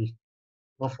already, sorry.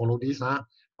 Not follow this.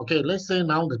 Okay, let's say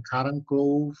now the current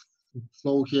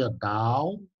flow here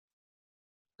down,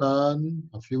 turn,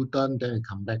 a few turn, then it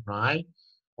come back, right?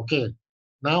 Okay,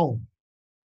 now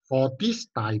for this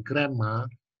diagram,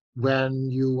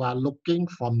 when you are looking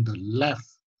from the left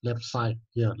side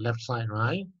here, left side,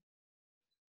 right?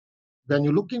 When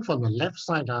you're looking from the left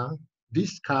side,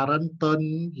 this current turn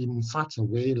in such a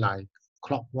way like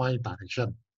clockwise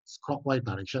direction. It's clockwise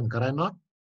direction, correct or not?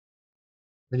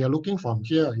 When you're looking from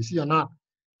here, you see or not?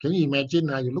 Can you imagine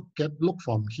you look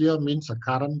from here means the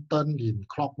current turn in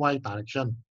clockwise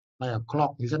direction, like a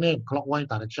clock, isn't it? Clockwise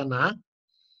direction,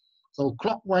 So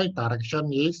clockwise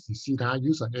direction is, you see that,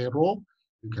 use an arrow,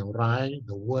 you can write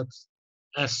the words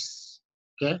S.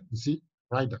 Okay, you see,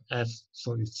 write the S,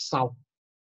 so it's south.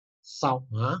 South,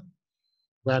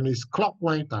 when it's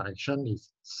clockwise direction,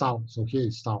 it's south, so here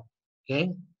is south.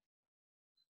 Okay.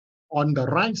 On the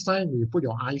right side, you put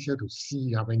your eyes here to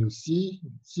see. When you see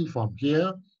from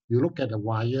here, you look at the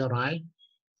wire, right?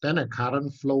 Then a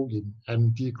current flow in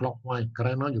anti-clockwise.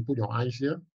 Correct? Now you put your eyes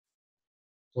here.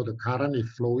 So the current is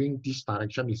flowing this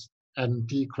direction is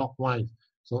anti-clockwise.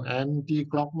 So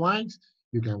anti-clockwise,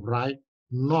 you can write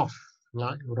north,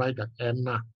 like write the N.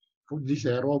 This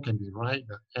arrow can be right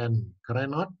the N. Correct?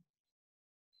 Not?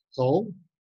 So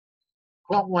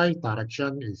clockwise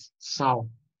direction is south.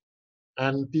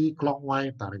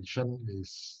 Anti-clockwise direction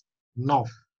is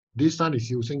north. This one is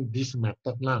using this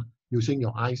method now, using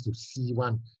your eyes to see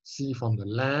one. See from the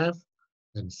left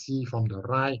and see from the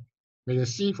right. When you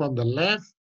see from the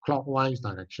left, clockwise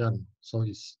direction, so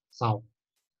it's south.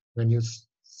 When you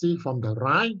see from the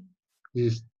right,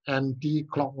 is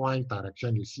anti-clockwise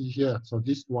direction. You see here. So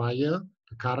this wire,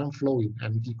 the current flow in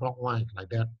anti-clockwise like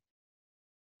that.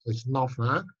 So it's north.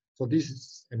 So this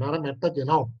is another method, you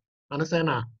know. Understand?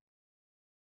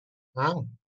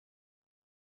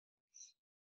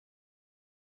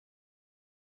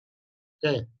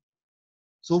 Okay.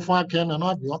 So far, can or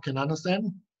not? You all can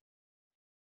understand?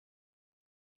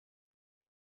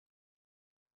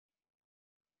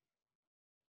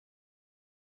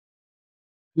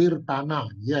 Virtana,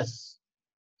 yes.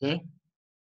 Okay.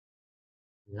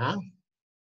 Yeah.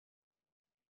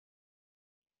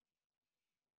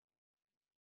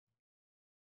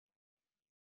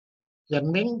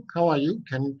 Kian Ming, how are you?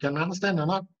 Can understand or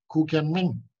not? Ku Kian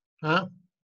Ming.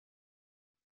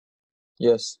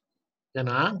 Yes. Can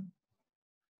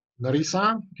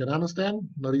Narisa, can understand?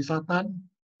 Narisa Tan?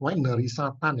 Why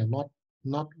Narisa Tan and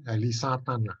not Elisa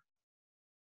Tan?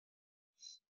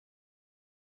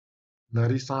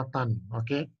 Narisa Tan,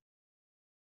 okay.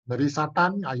 Narisa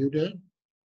Tan, are you there?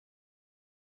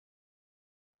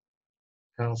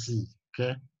 Kelsey,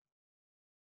 okay.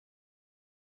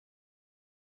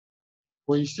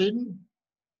 Hui Xin,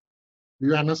 do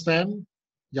you understand?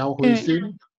 Yao Hui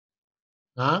Xin?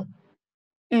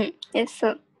 Yes,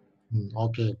 sir.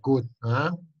 Okay, good.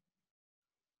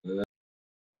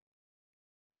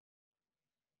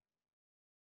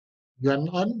 Yuan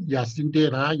En, you are still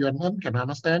there. Yuan En can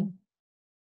understand?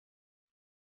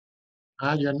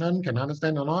 Yuan En can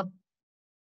understand or not?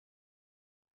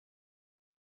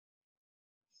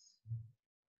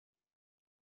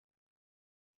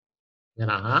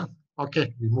 Yeah,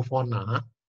 Okay, we move on now.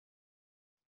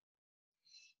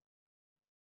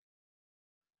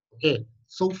 Okay,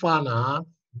 so far now,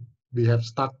 we have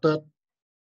started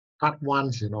part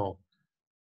one,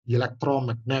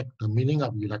 electromagnet, the meaning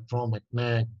of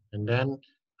electromagnet, and then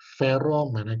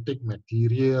ferromagnetic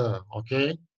material,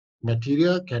 okay?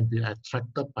 Material can be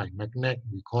attracted by magnet,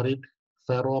 we call it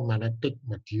ferromagnetic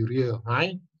material,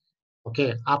 right?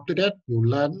 Okay, after that, you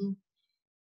learn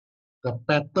the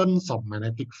patterns of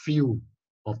magnetic field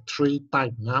of three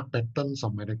types. Patterns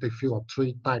of magnetic field of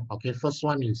three types. Okay, first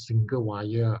one is single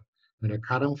wire. When the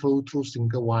current flow through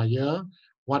single wire,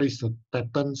 what is the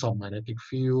patterns of magnetic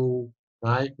field,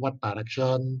 right? What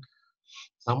direction?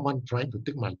 Someone trying to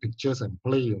take my pictures and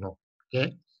play,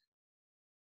 Okay.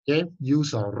 Okay,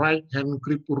 use a right hand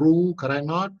grip rule, correct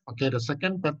not? Okay, the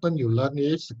second pattern you learn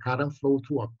is the current flow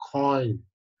through a coil.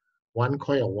 One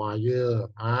coil of wire,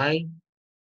 right?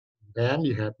 Then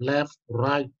you have left,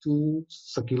 right, two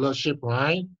circular shape,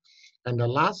 right? And the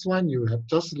last one you have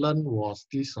just learned was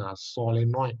this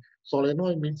solenoid.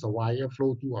 Solenoid means a wire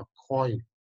flow through a coil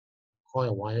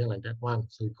wire like that one.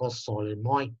 So it's called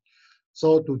solenoid.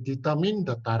 So to determine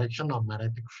the direction of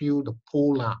magnetic field, the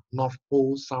polar, north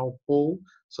pole, south pole,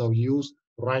 so use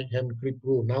right hand grip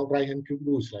rule. Now right hand grip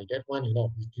rule is like that one,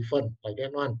 it's different, like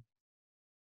that one.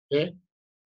 Okay?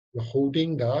 You're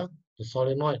holding the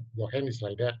solenoid, your hand is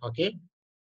like that, okay?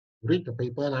 Read the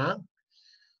paper now.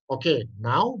 Okay,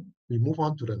 now we move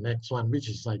on to the next one, which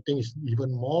is, I think, is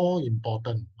even more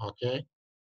important, okay?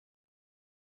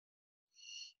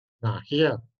 Now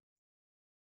here,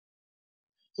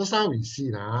 just now we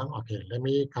see now, okay, let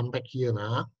me come back here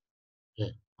now.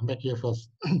 Okay, come back here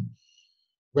first.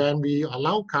 When we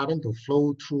allow current to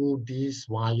flow through this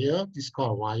wire, this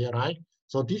called wire, right?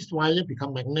 So this wire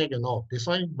become magnet, That's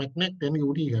why magnet then you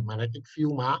only have magnetic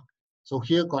field mark. So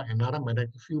here got another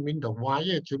magnetic field, mean the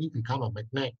wire actually become a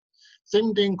magnet.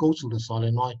 Same thing goes to the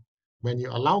solenoid. When you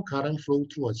allow current flow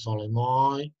through a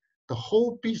solenoid, the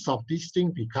whole piece of this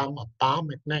thing become a bar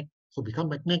magnet. So become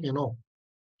magnet,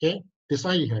 Okay, that's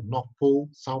why you have north pole,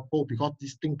 south pole, because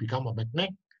this thing become a magnet,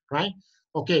 right?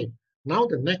 Okay, now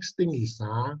the next thing is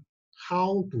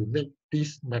how to make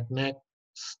this magnet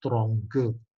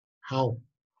stronger. How?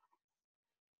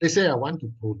 Let's say I want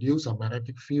to produce a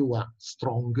magnetic field,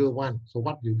 stronger one. So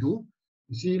what you do?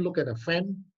 You see, look at the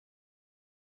fan.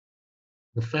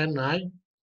 The fan, right?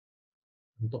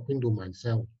 I'm talking to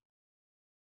myself.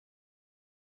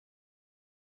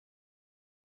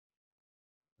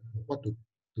 What to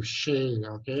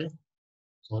share, okay?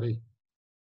 Sorry.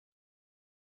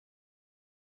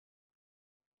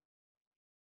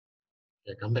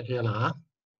 Okay, come back here now.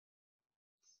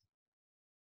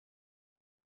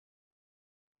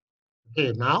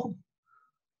 Okay, now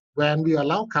when we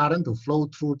allow current to flow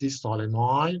through this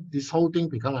solenoid, this whole thing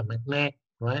becomes a magnet,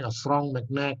 right? A strong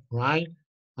magnet, right?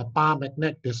 A bar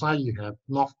magnet. That's why you have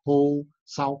north pole,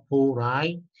 south pole,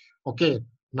 right? Okay,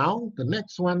 now the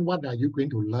next one, what are you going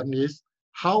to learn is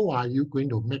how are you going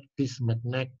to make this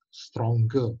magnet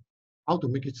stronger? How to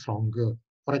make it stronger?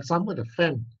 For example, the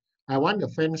fan. I want the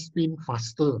fan spin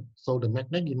faster, so the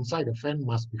magnet inside the fan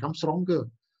must become stronger.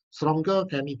 Stronger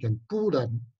it can pull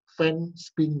the fan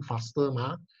spin faster,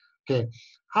 Okay,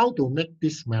 how to make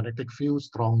this magnetic field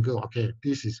stronger? Okay,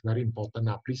 this is very important.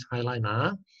 Please highlight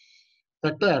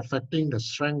factor affecting the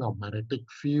strength of magnetic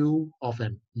field of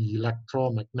an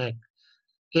electromagnet.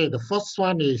 Okay, the first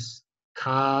one is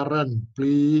current.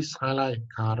 Please highlight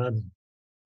current.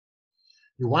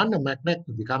 You want the magnet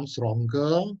to become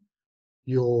stronger,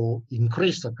 you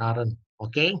increase the current.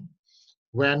 Okay,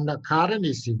 when the current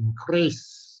is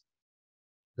increased,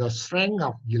 the strength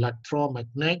of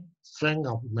electromagnet, strength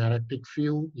of magnetic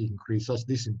field increases.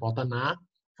 This is important.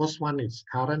 First one is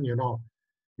current,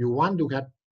 You want to get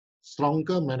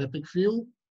stronger magnetic field,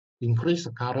 increase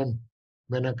the current.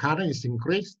 When the current is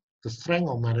increased, the strength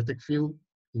of magnetic field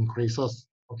increases.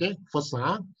 Okay, first.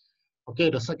 Okay,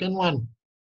 the second one,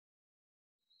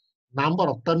 number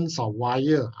of turns of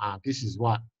wire. This is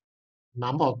what?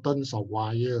 Number of turns of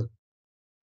wire.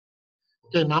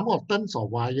 Okay, number of turns of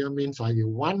wire means you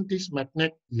want this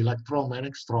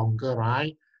electromagnet stronger,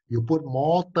 right? You put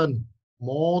more turn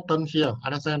here.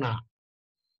 Understand?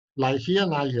 Like here,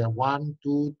 you have 1,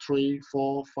 2, 3,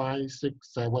 4, 5,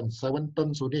 6, 7. 7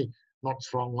 turns only, not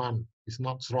strong one. It's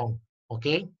not strong.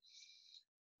 Okay?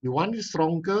 You want it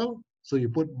stronger, so you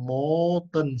put more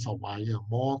turns of wire,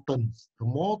 more turns. The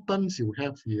more turns you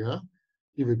have here,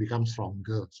 it will become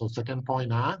stronger. So second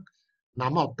point,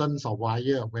 number of turns of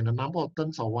wire. When the number of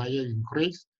turns of wire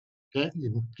increase, okay,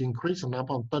 increase the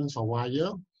number of turns of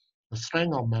wire, the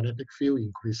strength of magnetic field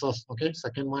increases. Okay,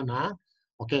 second one,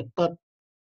 okay, third,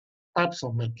 types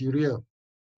of material.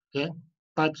 Okay,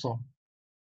 types of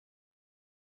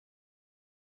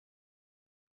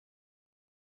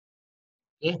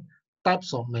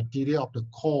types of material of the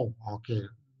core. Okay,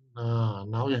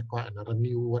 now we have got another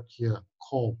new word here,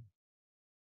 core.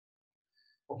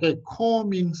 Okay, core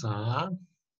means the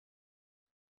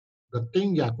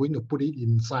thing you are going to put it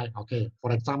inside. Okay,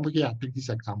 for example, here, take this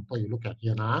example, you look at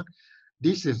here now.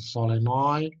 This is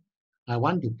solenoid. I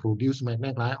want to produce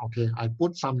magnet, right? Okay, I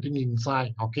put something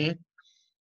inside, okay?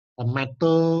 A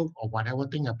metal or whatever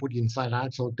thing I put inside,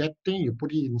 right? So that thing you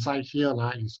put it inside here,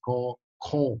 right, is called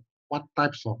core. What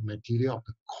types of material of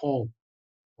the core?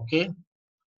 Okay,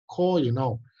 core, you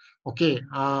know. Okay,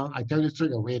 I tell you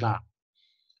straight away lah.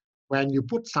 When you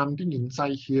put something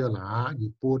inside here,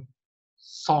 you put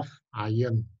soft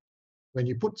iron. When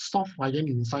you put soft iron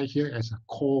inside here as a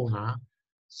core,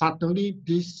 suddenly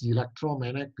this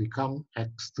electromagnet become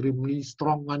extremely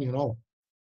strong one, you know.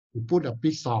 You put a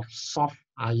piece of soft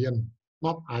iron,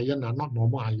 not iron, not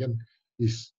normal iron,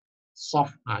 is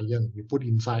soft iron. You put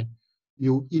inside.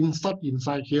 You insert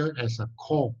inside here as a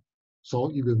core.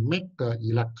 So it will make the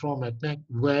electromagnet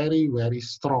very, very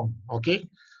strong. Okay.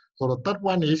 So the third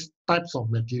one is types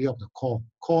of material of the core.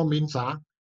 Core means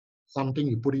something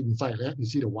you put it inside. Right? You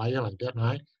see the wire like that,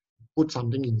 right? Put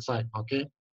something inside. Okay.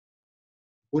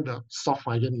 Put a soft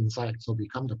iron inside. So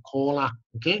become the core lah.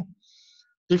 Okay.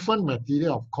 Different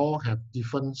material of core have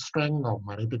different strength of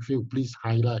magnetic field. Please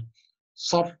highlight.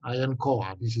 Soft iron core,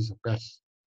 this is the best.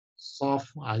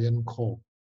 Soft iron core.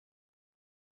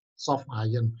 Soft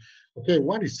iron. Okay,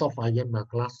 what is soft iron, my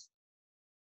class?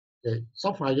 Okay,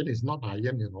 soft iron is not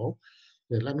iron, you know.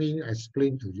 Okay, let me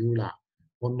explain to you lah.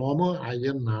 For normal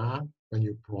iron, when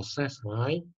you process,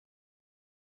 right?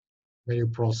 When you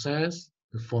process,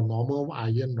 for normal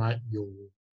iron, right,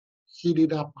 you heat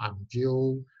it up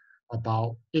until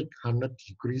about 800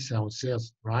 degrees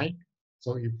Celsius, right?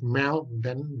 So it melt,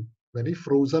 then when it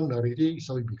frozen already,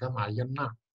 so it become iron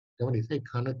now. Then when it's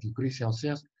 800 degrees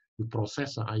Celsius, you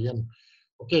process the iron.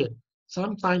 Okay,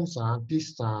 sometimes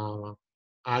this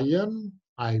iron,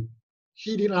 I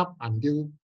heat it up until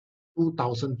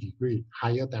 2000 degree,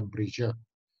 higher temperature.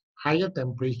 Higher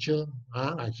temperature,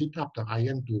 I heat up the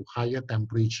iron to higher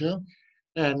temperature,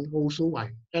 and also I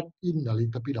add in a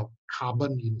little bit of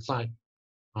carbon inside.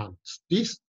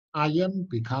 This iron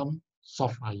become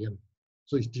soft iron.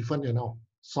 So it's different, you know,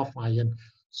 soft iron.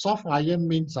 Soft iron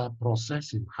means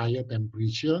processed in higher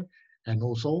temperature and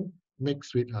also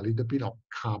mixed with a little bit of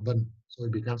carbon. So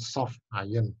it becomes soft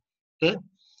iron. Okay.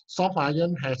 Soft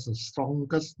iron has the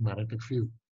strongest magnetic field.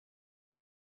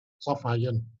 Soft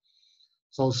iron.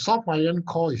 So soft iron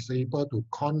core is able to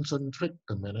concentrate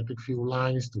the magnetic field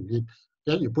lines to it.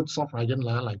 Okay, you put soft iron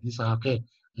like this. Okay,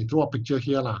 I draw a picture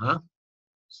here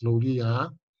slowly.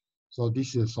 So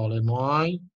this is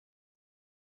solenoid.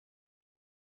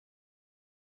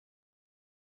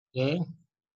 Okay.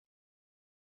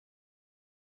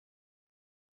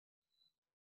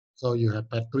 So you have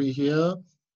battery here,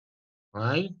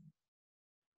 right?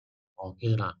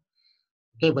 Okay lah.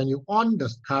 Okay, when you on the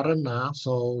current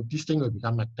so this thing will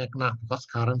become magnet now because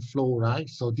current flow, right?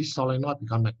 So this solenoid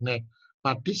become magnet,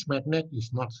 but this magnet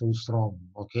is not so strong.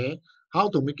 Okay, how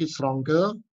to make it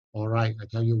stronger? All right, I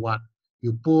tell you what.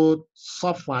 You put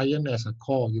soft iron as a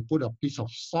core. You put a piece of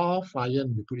soft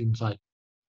iron. You put inside,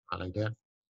 like that.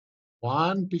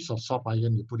 One piece of soft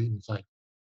iron. You put it inside,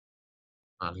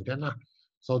 like that.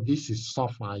 So this is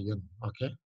soft iron.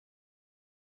 Okay.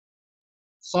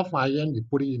 Soft iron, you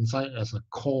put it inside as a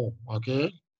core.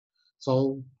 Okay.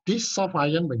 So this soft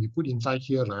iron, when you put inside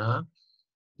here,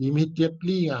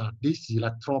 immediately this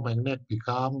electromagnet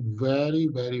become very,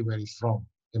 very, very strong.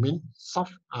 I mean,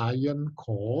 soft iron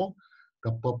core,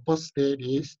 the purpose there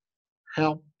is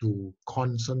help to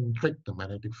concentrate the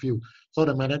magnetic field. So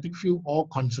the magnetic field all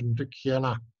concentrate here,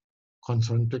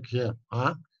 concentrate here.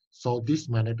 So this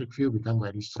magnetic field become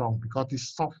very strong because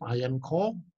this soft iron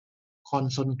core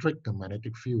concentrate the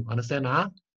magnetic field. Understand?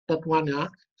 Third one,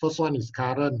 first one is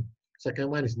current. Second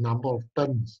one is number of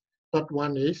turns. Third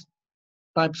one is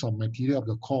types of material of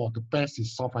the core. The best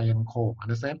is soft iron core.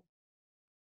 Understand?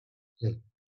 Okay.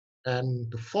 And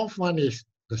the fourth one is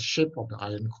the shape of the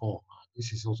iron core.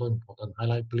 This is also important.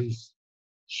 Highlight, please.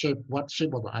 Shape. What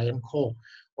shape of the iron core?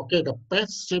 Okay, the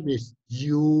best shape is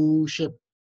U shape.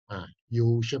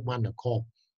 U shape one, the core.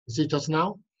 You see just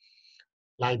now?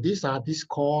 Like this, this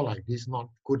core like this not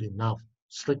good enough.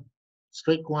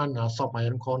 Straight one, soft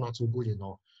iron core not so good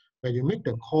enough. When you make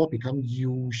the core become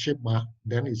U shape,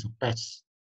 then it's the best.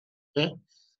 Okay,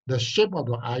 the shape of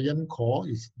the iron core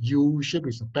is U shape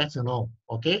is the best, you know.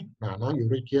 Okay, now you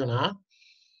read here,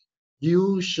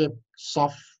 U shape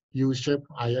soft U-shaped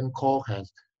iron core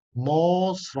has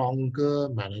more stronger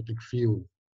magnetic field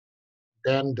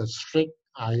than the strict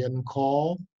iron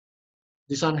core.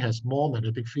 This one has more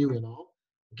magnetic field, you know.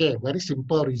 Okay, very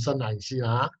simple reason I see.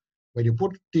 When you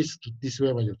put this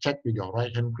way, when you check with your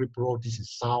right hand grip roll, this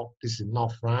is south, this is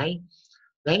north, right?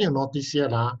 Then you notice here,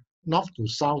 north to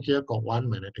south here got one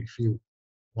magnetic field.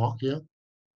 Here,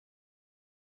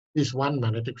 this one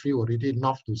magnetic field already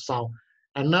north to south.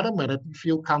 Another magnetic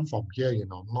field come from here, you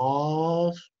know,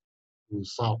 north to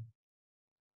south.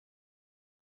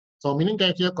 So meaning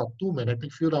that here got two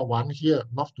magnetic field, one here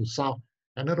north to south,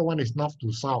 another one is north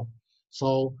to south.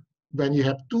 So when you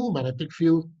have two magnetic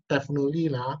field, definitely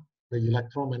the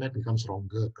electromagnet becomes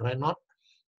stronger, correct not?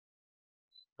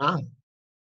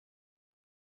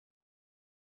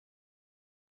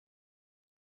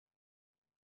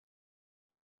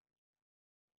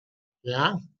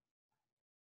 Yeah.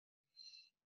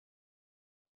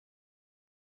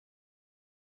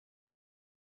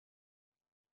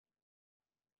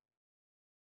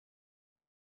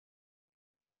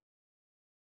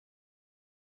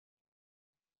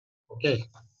 Okay.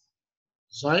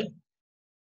 Sorry.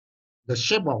 The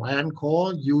shape of iron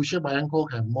core, U-shaped iron core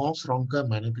have more stronger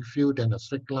magnetic field than the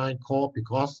straight line core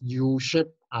because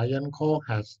U-shaped iron core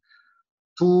has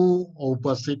two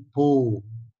opposite poles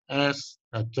as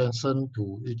adjacent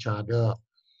to each other.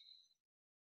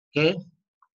 Okay,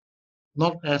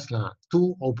 not as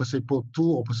two opposite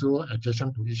poles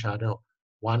adjacent to each other.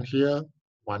 One here,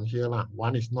 one here.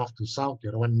 One is north to south, the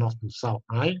other one north to south,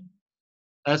 right?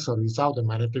 As a result, the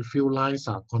magnetic field lines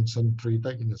are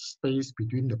concentrated in the space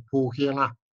between the pole here.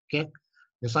 Okay,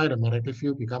 that's why the magnetic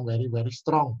field become very, very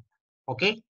strong.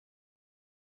 Okay,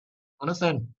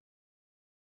 understand?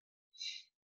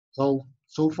 So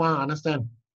far, understand?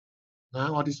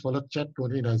 Now, all this for the chat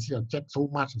today, I see a chat so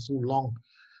much, so long.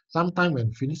 Sometimes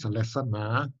when finish a lesson,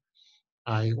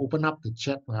 I open up the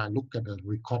chat, I look at the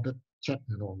recorded chat,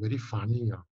 you know, very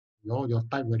funny. Your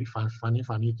type very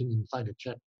funny thing inside the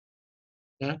chat.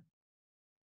 Yeah.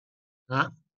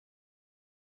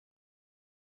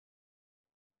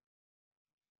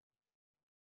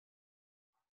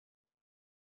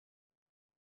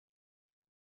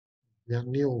 Yeah,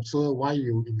 new. So why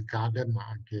you in garden?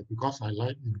 Okay, because I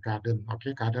like in garden.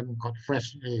 Okay, garden got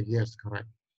fresh air. Yes, correct.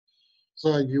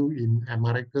 So you in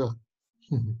America?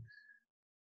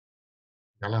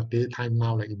 Yeah, daytime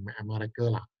now, like in America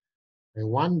lah. I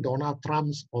want Donald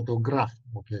Trump's autograph.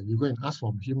 Okay, you go and ask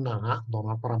from him now,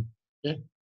 Donald Trump. Okay.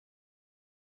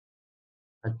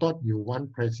 I thought you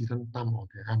want President Trump.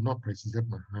 Okay, I'm not president.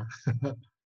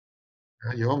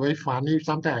 You're very funny.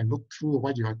 Sometimes I look through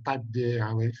what you type there.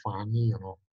 Very funny, you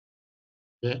know.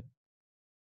 Okay.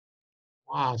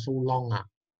 Wow, so long.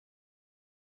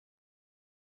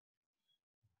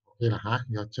 Okay,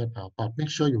 your chat, but make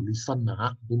sure you listen.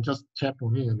 Don't just chat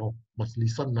only, you know. Must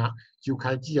listen. You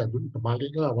can't see, don't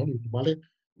terbalik lah. When you terbalik,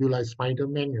 you like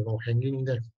Spider-Man, you know, hanging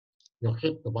there. Your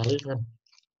head terbalik kan.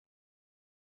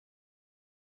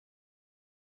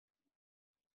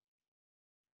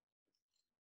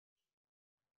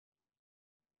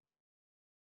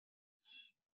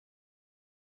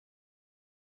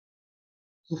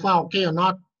 So far, okay or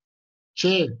not?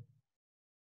 Che.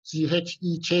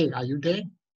 C-H-E, Che. Are you there?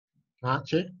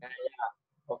 Che?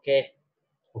 Okay.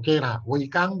 Okay lah. Wei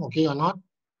Kang, okay or not?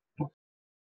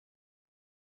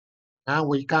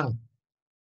 Wei Kang.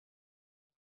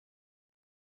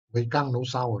 Wei Kang no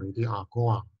sound already. Go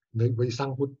on. Wei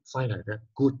Sang good sign like that.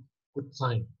 Good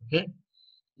sign. Okay.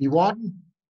 Yvonne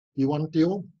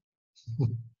Teo.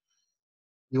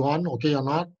 Yvonne, okay or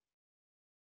not?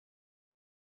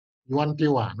 Yvonne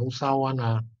Teo, no sound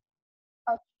one.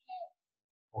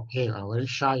 Okay, very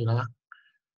shy lah.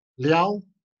 Liao,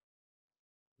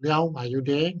 are you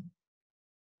there?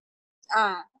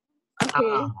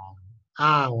 Okay.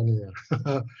 Only.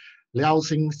 Liao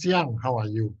Xing Xiang, how are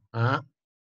you?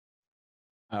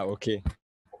 Okay.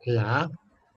 Okay,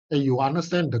 Hey, you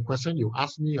understand the question you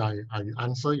asked me? I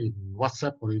answer in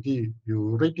WhatsApp already.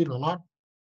 You read it or not?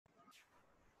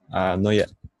 Not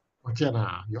yet. Okay,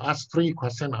 you asked 3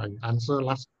 questions. I answer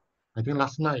last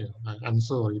night. I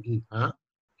answer already.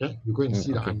 Okay, you go and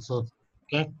see the answer.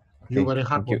 Okay, you very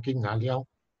hardworking, Liao.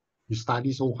 You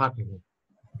study so hard.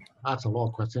 Ask a lot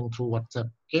of questions through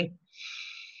WhatsApp. Okay.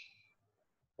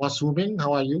 What's Ming?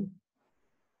 How are you?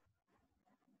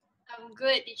 I'm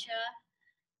good, teacher.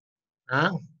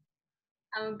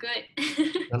 I'm good.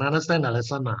 Can understand the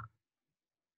lesson?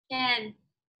 Can.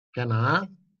 Can.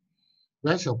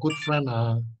 Where's your good friend?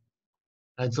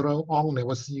 Azrael Ong,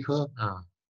 never see her.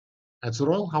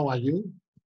 Azrael, how are you?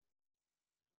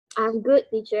 I'm good,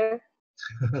 teacher.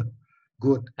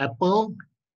 Good. Apple?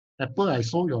 Apple, I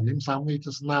saw your name somewhere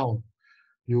just now.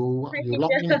 You Hi,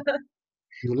 log teacher. in.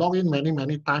 You log in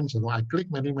many times. You know, I click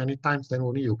many times. Then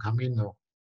only you come in now.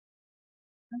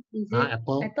 Is it?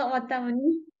 Apple. I thought what time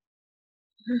only?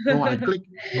 No, I click.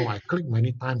 No, I click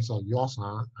many times. So yours,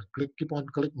 I keep on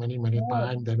click many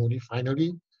times. Then only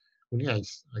finally, only I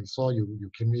saw you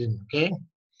came in. Okay.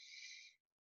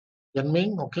 Yan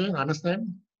Ming, okay, understand?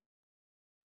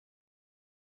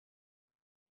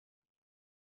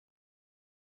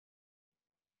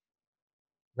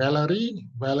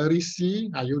 Valerie C,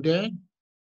 are you there?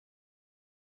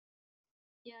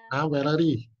 Yeah.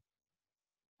 Valerie,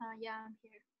 Yeah, I'm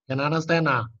here. can understand?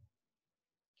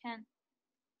 Can.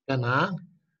 Can?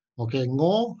 Okay,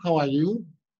 Ngo, how are you?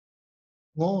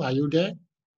 Ngo, are you there?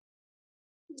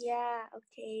 Yeah,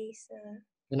 okay, sir.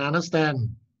 Can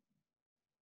understand?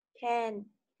 Can.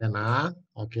 Can?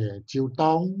 Okay, Chiu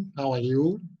Tong, how are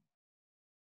you?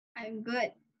 I'm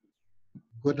good.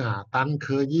 Good. Tan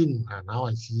Ke Yin, now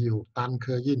I see you. Tan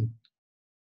Ke Yin,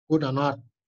 good or not?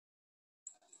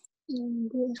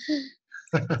 Good.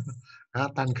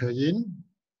 Tan Ke Yin,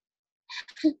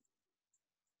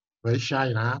 very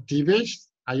shy. Tivish,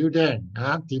 are you there?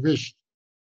 Tivish,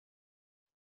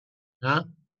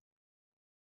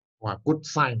 good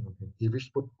sign. Okay.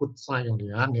 Tivish put good sign only.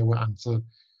 Never answer.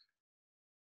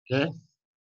 Okay.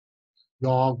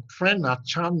 Your friend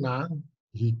Chan,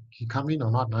 he come in or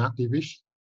not? Tivish,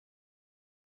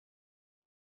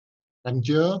 and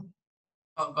you?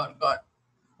 Got.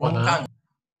 Wen Kang.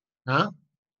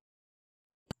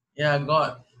 Yeah,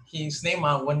 got. His name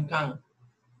is Wen Kang.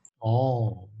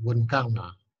 Oh, Wen Kang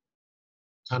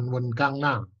Chan Wen Kang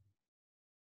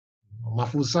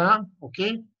Mafusa,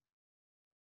 okay?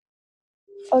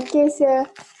 Okay, sir.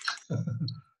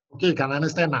 Okay, can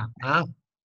understand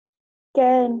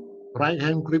Can. Right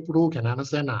hand grip rule, can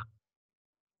understand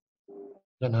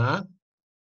Can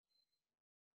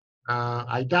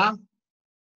Ida,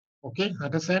 okay,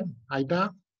 understand?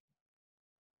 Ida,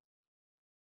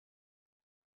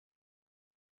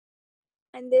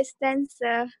 Understand,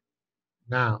 sir.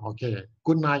 okay.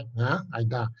 Good night,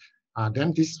 Ida.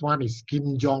 Then this one is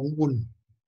Kim Jong-un.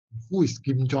 Who is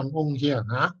Kim Jong-un here,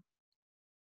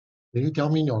 Can you tell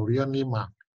me your real name,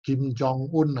 Kim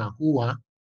Jong-un, who,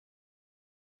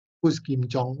 Who is Kim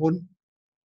Jong-un?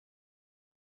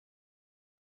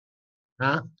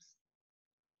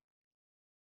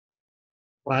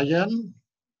 Brian,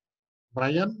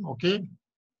 okay?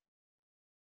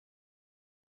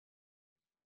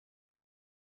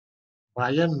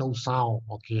 Brian, no sound,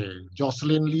 okay.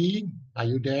 Jocelyn Lee, are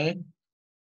you there?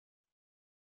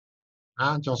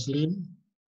 Jocelyn?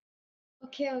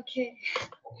 Okay. Okay.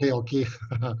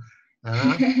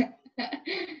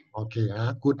 Okay,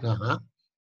 good.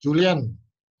 Julian,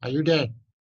 are you there?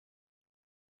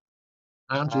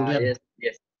 Julian,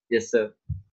 Yes, sir.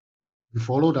 you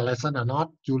follow the lesson or not,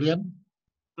 Julian?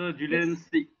 Sir, Julian,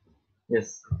 sleep.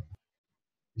 Yes.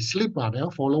 You sleep,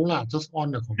 never follow just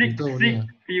on the computer only. Sick.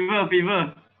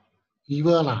 Fever.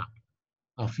 Fever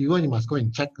fever you must go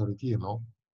and check already, you know.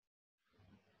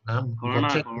 You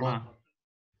got check or not? Corona.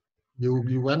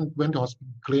 You went to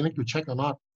hospital clinic to check or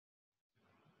not?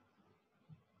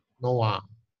 No.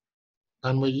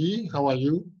 Tan Wei, how are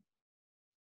you?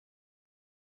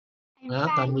 I'm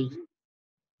Tan Wei,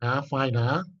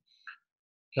 fine.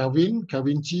 Kelvin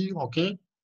Chi, okay.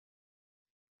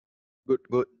 Good.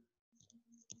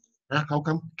 How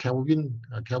come Kelvin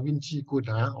Chi good?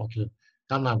 Okay.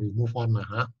 Come now, we move on.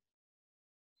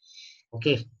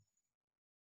 Okay.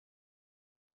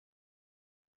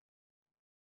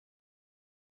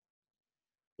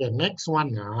 The next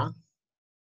one,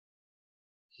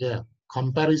 here,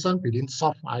 comparison between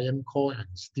soft iron core and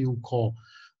steel core.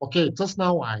 Okay, just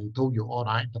now I told you, all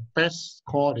right, the best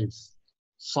core is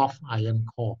soft iron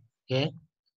core. Okay,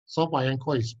 soft iron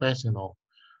core is best, you know.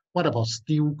 What about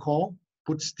steel core?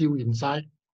 Put steel inside.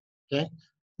 Okay,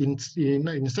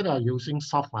 instead of using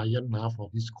soft iron for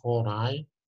this core, right?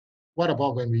 What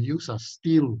about when we use a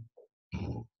steel?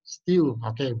 Steel,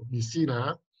 okay, we see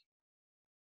now.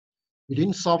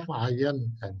 Between soft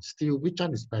iron and steel, which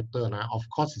one is better? Of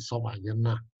course, it's soft iron.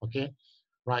 Okay,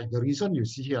 right. The reason you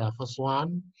see here, first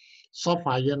one, soft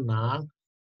iron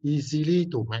easily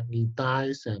to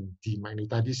magnetize and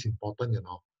demagnetize. This is important, you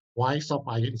know. Why soft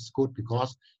iron is good?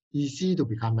 Because easy to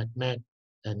become magnet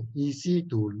and easy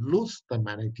to lose the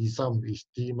magnetism is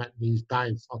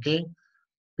demagnetized. Okay,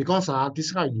 because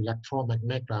this kind of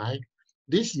electromagnet, right?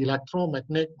 This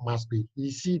electromagnet must be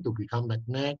easy to become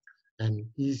magnet and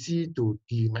easy to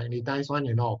demagnetize one,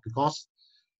 you know, because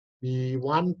we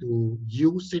want to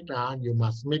use it, you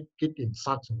must make it in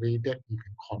such a way that you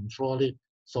can control it.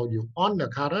 So you on the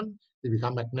current, it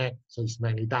becomes magnet, so it's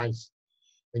magnetized.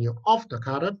 When you off the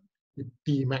current, it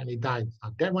demagnetized.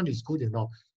 That one is good enough.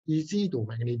 Easy to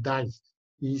magnetize,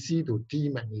 easy to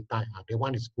demagnetize. That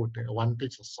one is good. The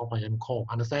advantage of soft iron core.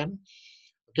 Understand?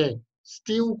 Okay,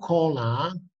 steel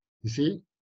core, you see,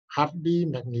 hardly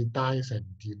magnetize and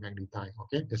demagnetize.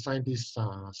 Okay, the scientists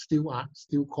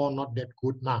steel core not that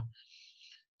good now.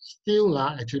 Steel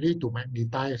actually to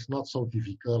magnetize is not so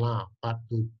difficult but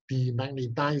to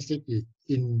demagnetize it is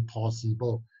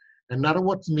impossible. In other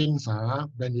words, means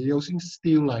when you're using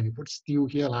steel, you put steel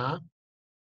here,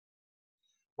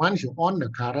 once you on the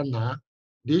current,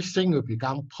 this thing will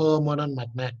become permanent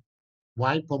magnet.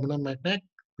 Why permanent magnet?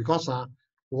 Because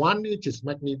once it is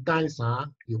magnetized,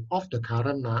 you off the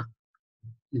current,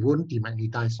 it won't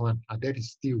demagnetize one. That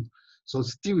is steel. So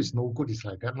steel is no good. It's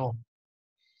like that, no.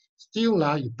 Steel,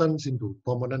 it turns into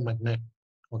permanent magnet.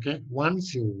 Okay,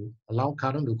 once you allow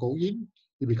current to go in,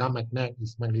 it becomes magnet.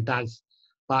 It's magnetized.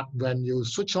 But when you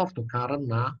switch off the current,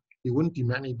 it won't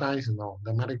demagnetize.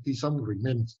 The magnetism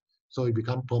remains. So it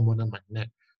becomes permanent magnet.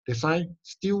 That's why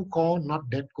steel core not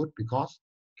that good because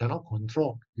cannot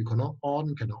control. You cannot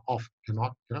on, cannot off,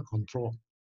 cannot control.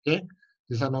 Okay,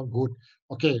 these are not good.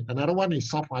 Okay, another one is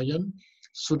soft iron,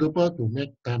 suitable to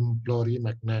make temporary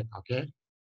magnet. Okay,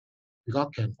 because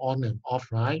can on and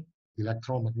off, right?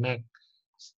 Electromagnet.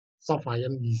 Soft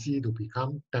iron easy to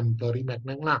become temporary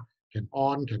magnet can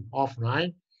on, can off,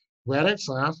 right? Whereas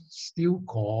steel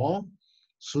core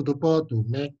suitable to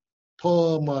make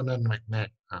permanent magnet.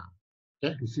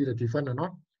 Okay, you see the difference or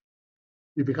not?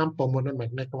 It become permanent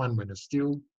magnet one when the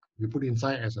steel you put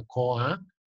inside as a core.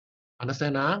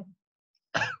 Understand?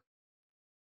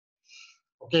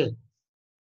 Okay.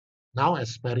 Now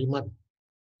experiment.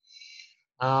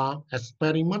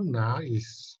 Experiment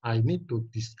is I need to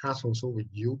discuss also with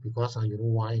you because you know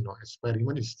why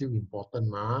experiment is still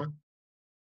important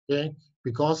okay,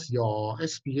 because your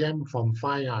SPM from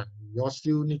 5 you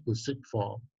still need to sit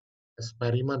for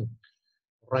experiment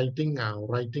writing and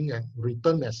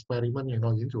written experiment, you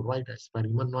need to write the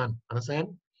experiment one. Understand?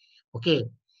 Okay,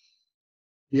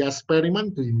 the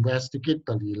experiment to investigate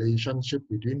the relationship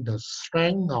between the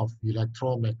strength of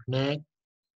electromagnet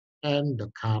and the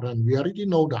current. We already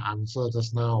know the answer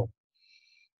just now.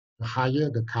 The higher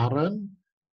the current,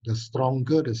 the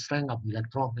stronger the strength of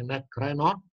electromagnet, correct or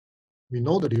not? We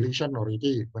know the relation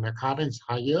already. When the current is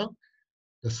higher,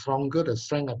 the stronger the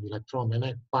strength of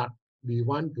electromagnet. But we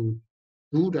want to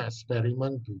do the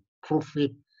experiment to prove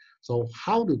it. So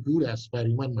how to do the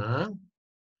experiment?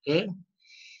 Okay.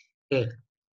 Okay.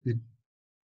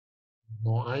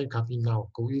 No, I come in now.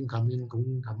 Go in, come in,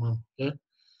 come on. Okay.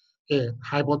 Okay.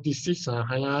 Hypothesis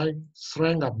highlight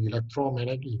strength of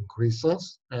electromagnet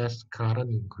increases as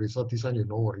current increases. This one you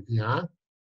know already.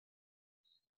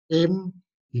 Aim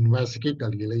investigate the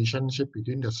relationship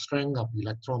between the strength of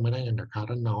electromagnet and the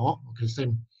current now. Okay,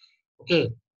 same. Okay.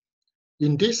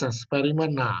 In this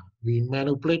experiment we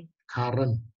manipulate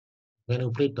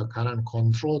the current,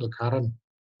 control the current,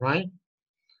 right?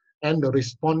 And the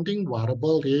responding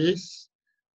variable is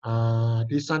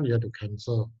this one you have to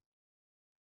cancel.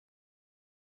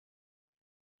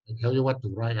 I tell you what to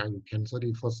write. You cancel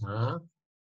it first.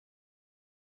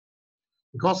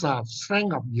 Because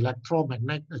strength of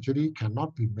electromagnet actually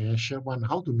cannot be measured.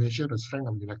 How to measure the strength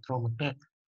of electromagnet?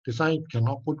 This why it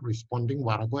cannot put responding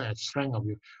variable as strength of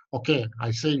it. Okay, I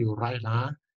say you write.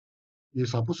 You're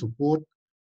supposed to put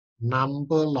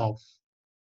number of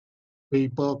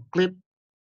paper clip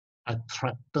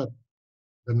attracted.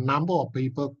 The number of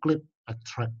paper clip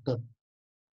attracted.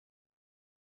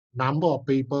 Number of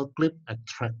paper clip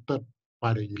attracted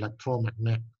by the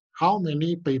electromagnet. How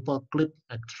many paper clip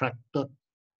attracted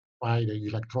by the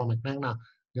electromagnet? Now,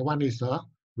 the one is a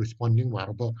responding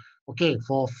variable. Okay,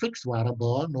 for fixed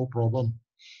variable, no problem.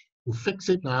 To fix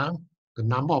it now, the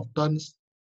number of turns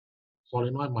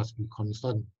solenoid must be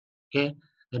constant. Okay,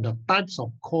 and the types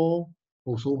of core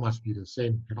also must be the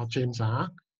same. Cannot change. So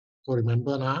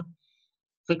remember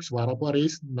fixed variable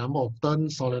is number of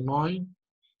turns solenoid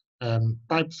and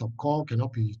types of core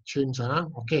cannot be changed.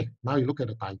 Okay, now you look at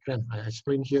the diagram. I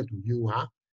explain here to you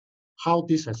how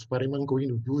this experiment going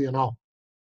to do.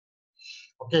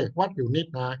 Okay, what you need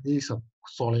is a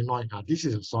solenoid. This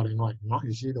is a solenoid. Now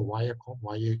you see the wire called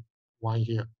wire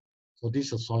here. So this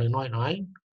is a solenoid,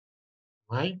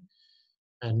 right?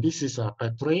 And this is a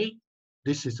battery.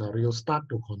 This is a rheostat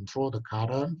to control the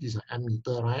current. This is an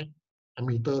ammeter, right?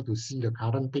 Ammeter to see the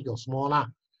current big or small.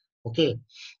 Okay,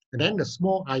 and then the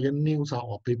small iron nails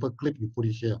or paper clip you put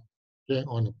it here. Okay,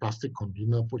 on a plastic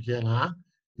container put here.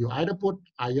 You either put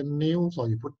iron nails or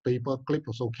you put paper clip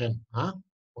also can.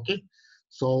 Okay,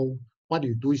 so what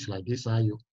you do is like this.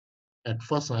 At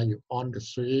first, you on the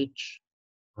switch,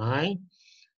 right?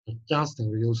 Adjust the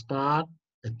rheostat,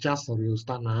 adjust the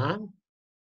rheostat now.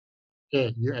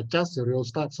 Okay, you adjust the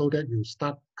rheostat so that you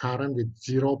start current with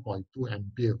 0.2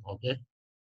 ampere, okay?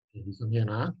 Okay, this one here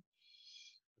now.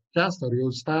 Adjust the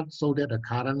rheostat so that the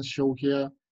current show here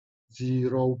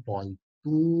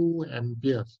 0.2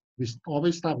 amperes. We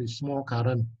always start with small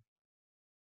current,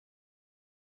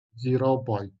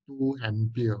 0.2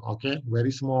 ampere, okay?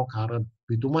 Very small current.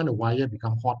 We don't want the wire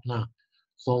become hot now.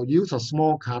 So use a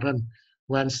small current.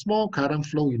 When small current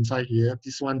flow inside here,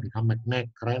 this one become magnet,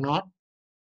 correct not?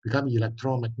 Become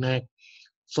electromagnet.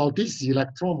 So this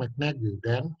electromagnet will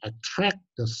then attract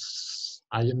the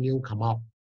iron nail come out,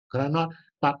 correct not?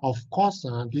 But of course,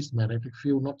 this magnetic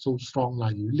field not so strong.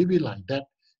 Like you leave it like that,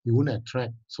 you won't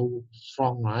attract so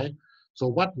strong, right? So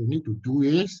what you need to do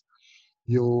is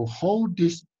you hold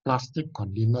this plastic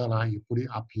container, you put it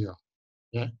up here.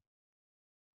 Yeah,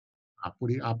 I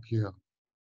put it up here.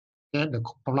 Then the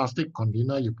plastic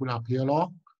container you put up here,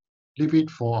 leave it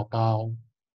for about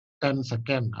 10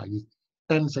 seconds.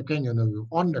 10 seconds, you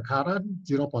on the current,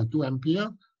 0.2 ampere,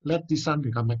 let this one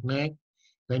become magnet.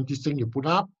 Then this thing you put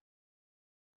up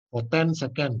for 10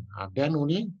 seconds. Then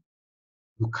only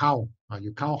you count.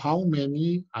 You count how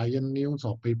many iron nails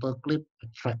or paper clip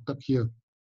attracted here.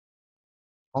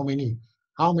 How many?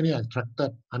 How many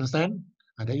attracted? Understand?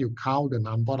 And then you count the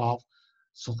number of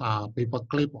paper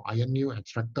clip or iron nail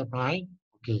attracted, right?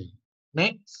 Okay.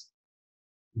 Next,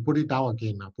 you put it down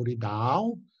again. Put it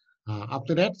down.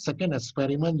 After that, second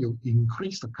experiment, you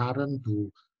increase the current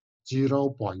to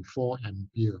 0.4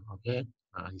 ampere. Okay.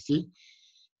 You see,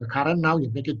 the current now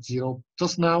you make it zero.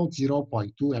 Just now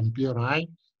 0.2 ampere, right?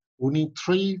 Only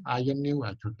 3 iron nail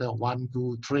attracted. 1,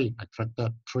 2, 3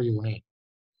 attracted. 3 only.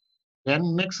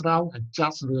 Then next round,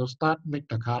 adjust rheostat, make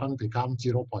the current become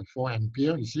 0.4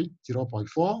 ampere. You see,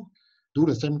 0.4. Do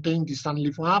the same thing. This one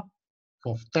lift up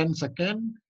for 10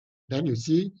 seconds. Then you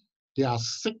see there are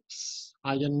 6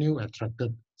 iron nail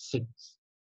attracted. 6.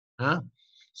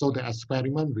 So the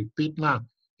experiment repeat now.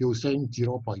 You're saying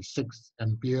 0.6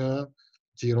 ampere,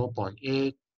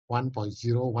 0.8,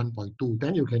 1.0, 1.2.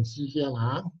 Then you can see here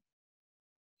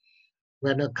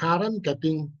when the current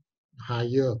getting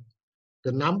higher,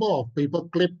 the number of paper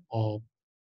clip or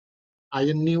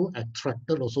iron nail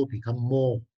attracted also become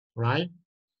more, right?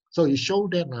 So it shows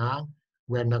that now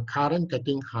when the current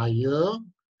getting higher,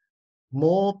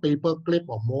 more paper clip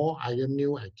or more iron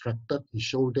nail attracted, it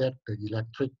shows that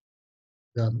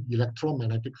the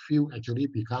electromagnetic field actually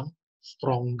become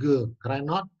stronger, right?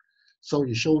 Not? So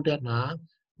it shows that now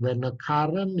when the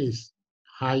current is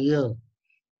higher,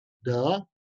 the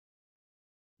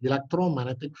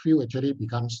electromagnetic field actually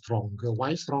becomes stronger.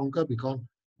 Why stronger? Because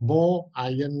more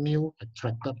iron nail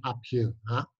attracted up here.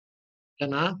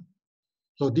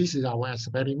 So this is our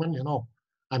experiment,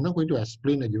 I'm not going to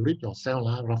explain it. You read yourself,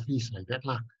 roughly is like that.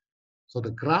 So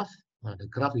the graph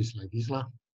is like this.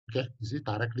 Okay, is it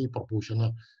directly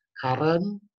proportional?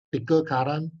 Current, bigger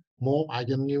current, more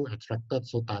iron nail attracted,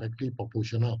 so directly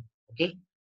proportional. Okay?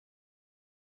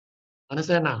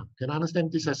 Understand now? Can I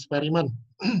understand this experiment?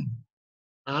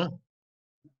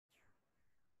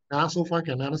 So far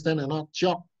can I understand or not?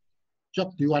 Jock,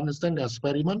 do you understand the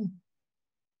experiment?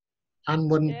 An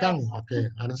Wen Kang, okay,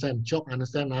 understand. Jock,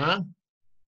 understand?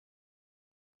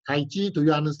 Kai Chi, do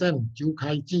you understand? Ju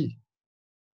Kai Chi.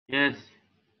 Yes.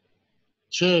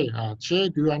 Che,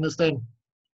 do you understand?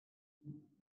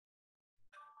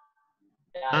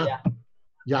 Yeah.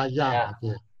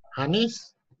 Okay.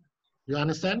 Hanis, you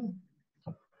understand?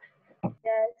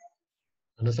 Yes.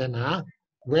 Understand?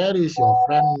 Where is your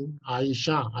friend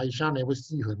Aisha? Aisha never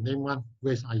see her name one.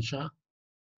 Where's Aisha?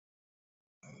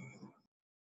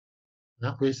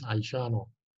 Where's Aisha? No.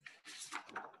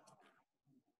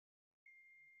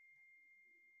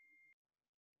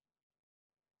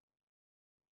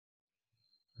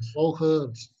 I saw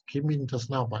her came in just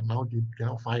now, but now you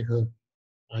cannot find her.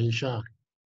 Aisha,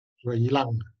 where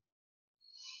hilang?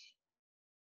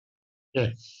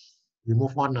 Okay, we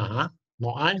move on now.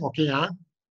 No, okay,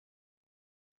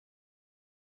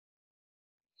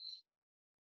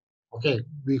 Okay,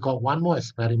 we got one more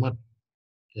experiment.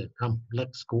 Okay, come,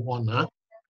 let's go on.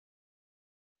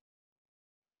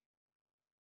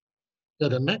 Okay,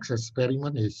 the next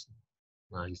experiment is,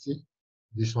 you see,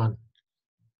 this one.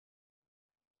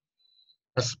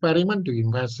 Experiment to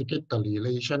investigate the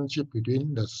relationship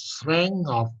between the strength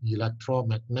of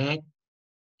electromagnet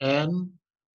and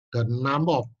the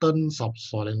number of turns of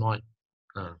solenoid.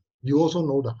 You also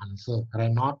know the answer,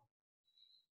 correct not?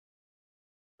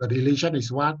 The relation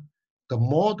is what? The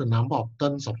more the number of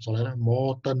turns of solenoid,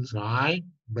 more turns, right?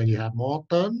 When you have more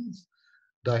turns,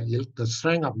 the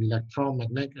strength of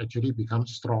electromagnet actually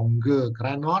becomes stronger,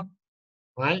 correct not?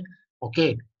 Right?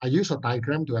 Okay, I use a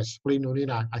diagram to explain only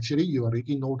that. Actually, you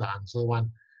already know the answer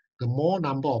one. The more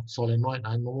number of solenoid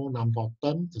and more number of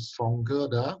turns, the stronger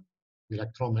the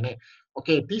electromagnet.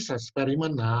 Okay, this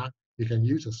experiment you can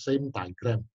use the same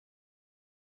diagram.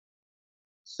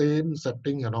 Same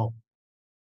setting and all.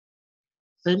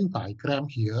 Same diagram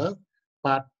here,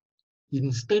 but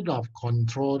instead of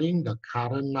controlling the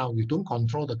current now, you don't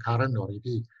control the current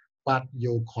already, but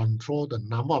you control the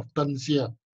number of turns here.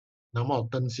 Number of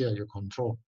turns here you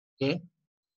control. Okay?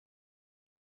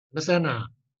 Understand?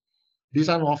 These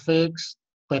are all fixed,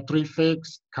 battery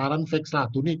fixed, current fixed.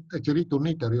 Actually, don't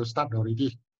need the rheostat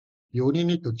already. You only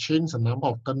need to change the number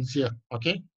of turns here.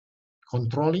 Okay?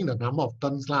 Controlling the number of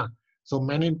turns. So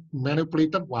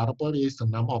manipulated variable is the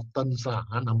number of turns.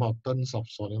 Number of turns of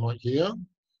solenoid here.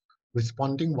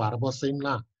 Responding variable same.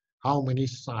 How many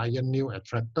ion new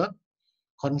attracted?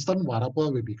 Constant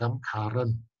variable will become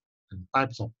current and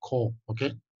types of core.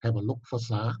 Okay? Have a look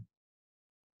first.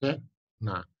 Okay?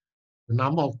 Now, the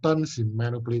number of turns in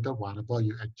manipulated variable,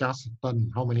 you adjust the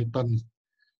turn, how many turns.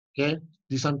 Okay,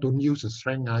 this one don't use the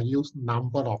strength, use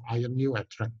number of ion new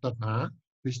attracted.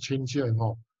 Please change here,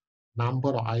 number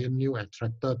of ion new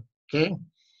attracted. Okay,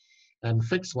 and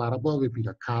fixed variable will be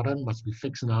the current, must be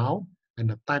fixed now, and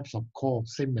the types of core,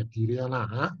 same material.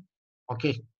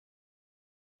 Okay,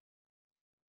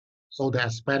 so the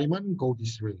experiment go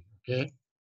this way. Okay,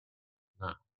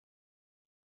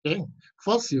 okay,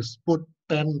 first you put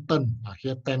 10 tons.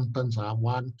 Here 10 tons.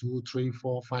 1, 2, 3,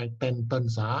 4, 5, 10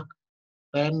 tons.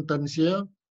 10 turns here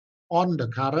on the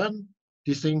current,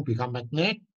 this thing become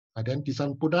magnet, and then this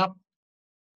one put up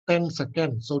 10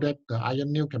 seconds so that the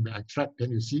ion new can be attracted.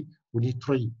 Then you see we need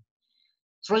 3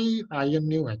 ion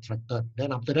new attracted.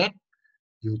 Then after that,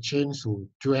 you change to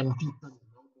 20 tons,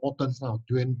 more tons now,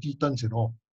 20 tons,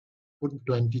 put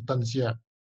 20 tons here.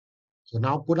 So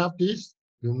now put up this,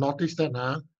 you notice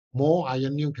that more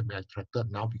ion new can be attracted,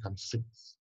 now becomes 6.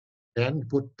 Then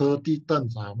put 30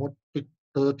 tons, put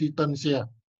 30 tons here.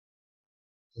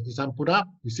 So this one put up,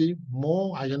 you see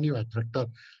more ion new attracted.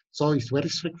 So it's very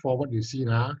straightforward, you see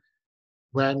now.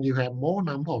 When you have more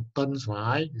number of turns,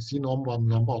 right? You see number of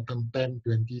turns, 10,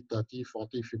 20, 30,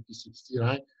 40, 50, 60,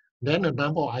 right? Then the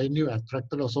number of ion new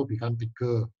attracted also become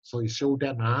bigger. So it shows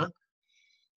that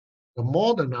the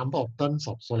more the number of turns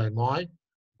of solenoid,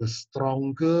 the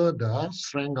stronger the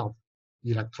strength of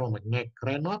electromagnet,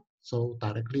 correct not? So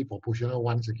directly proportional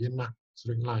once again,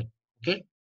 straight line. Okay?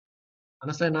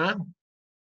 Understand now?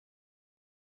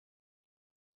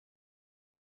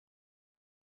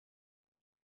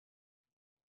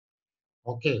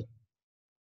 Okay.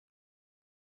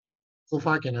 So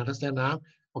far I can understand now.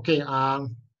 Okay,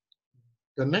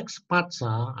 the next parts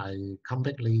I come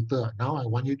back later. Now I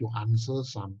want you to answer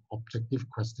some objective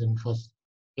question first.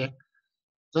 Okay,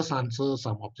 just answer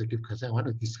some objective question. I want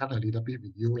to discuss a little bit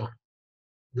with you.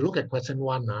 You look at question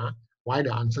 1, why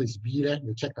the answer is B there?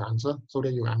 You check the answer so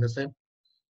that you understand.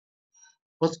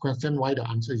 First question, why the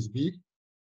answer is B?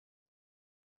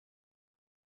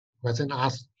 Question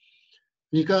asks,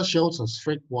 figure shows a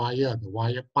straight wire. The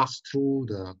wire passed through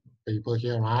the paper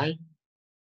here, right?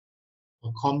 A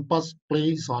compass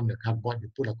placed on the cardboard, you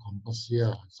put a compass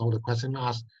here. So the question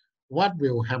asks, what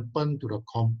will happen to the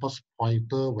compass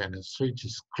pointer when the switch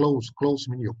is closed? Closed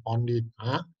means you on it.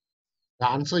 The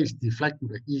answer is deflect to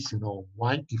the east.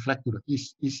 Why deflect to the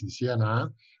east? East is here.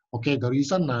 Okay, the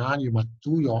reason you must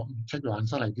check your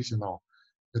answer like this.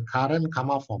 The current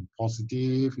come out from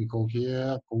positive, we go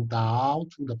here, go down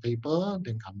through the paper,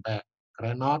 then come back.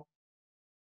 Correct not?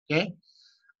 Okay.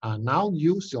 Now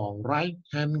use your right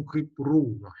hand grip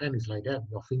rule. Your hand is like that.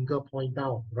 Your finger point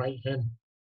down. Right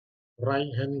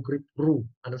hand grip rule.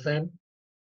 Understand?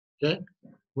 Okay.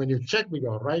 When you check with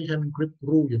your right hand grip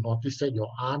rule, you notice that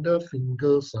your other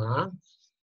fingers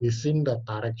is in the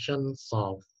directions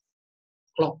of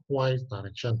clockwise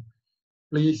direction.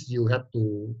 Please, you have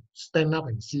to stand up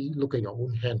and see. Look at your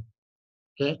own hand.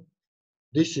 Okay.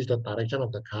 This is the direction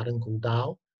of the current go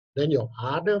down. Then your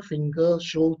other finger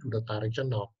show to the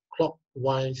direction of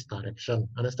clockwise direction.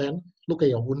 Understand? Look at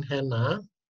your own hand.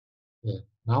 Yeah.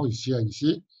 Now it's here. You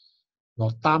see?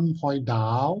 Your thumb point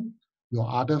down. Your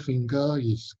other finger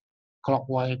is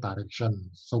clockwise direction.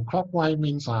 So clockwise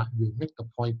means you make the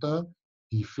pointer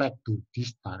deflect to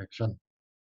this direction.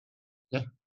 Okay?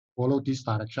 Follow this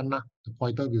direction. The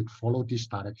pointer will follow this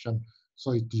direction.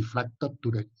 So it's deflected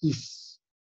to the east.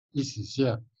 East is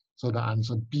here. So the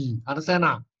answer B. Understand?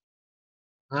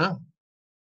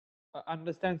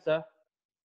 Understand, sir.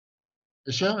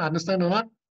 You sure? Understand or not?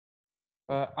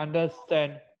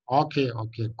 Understand. Okay,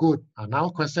 okay, good. Now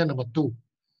question number 2.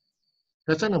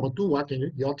 Question number 2, what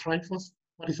can you all try first?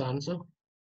 What is the answer?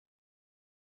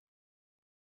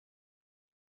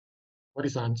 What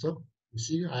is the answer? You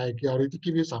see, I already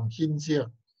give you some hints here.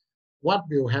 What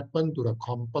will happen to the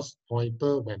compass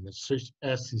pointer when the switch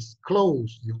S is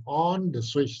closed? You on the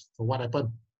switch. So what happened?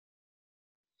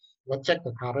 Let's check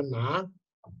the current now.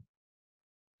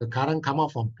 The current come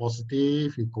out from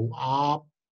positive, you go up,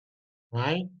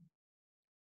 right?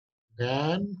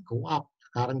 Then go up,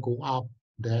 current go up,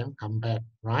 then come back,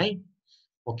 right?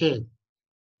 Okay,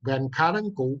 when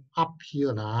current go up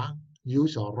here,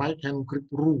 use your right hand grip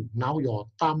rule. Now your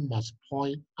thumb must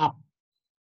point up.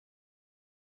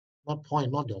 Not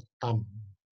point, not your thumb.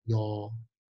 Your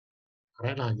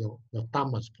your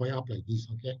thumb must point up like this,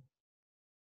 okay?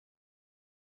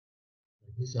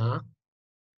 Like this,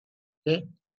 okay?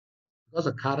 Because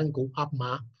the current go up, so you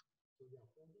are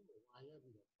holding the wire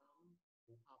with your thumb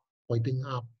go up, pointing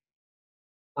up.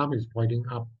 Thumb is pointing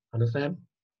up, understand?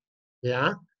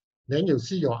 Yeah. Then you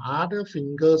see your other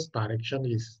fingers direction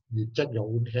is, you check your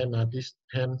own hand. These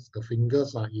hands, the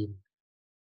fingers are in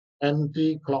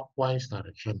anti-clockwise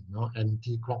direction, not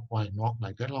anti-clockwise, not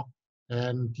like that,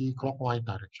 anti-clockwise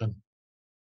direction.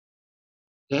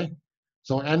 Okay,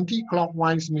 so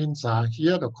anti-clockwise means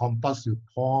here the compass you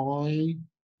point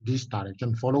this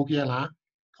direction, follow here,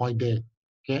 point there.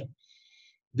 Okay,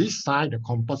 this side the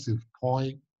compass is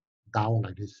point down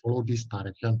like this, follow this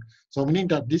direction. So meaning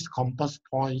that this compass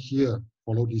point here,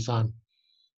 follow this one.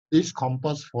 This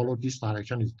compass follow this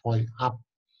direction is point up.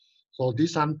 So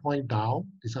this one point down,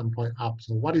 this one point up.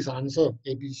 So what is the answer?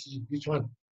 A, B, C, which one?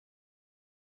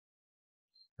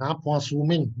 For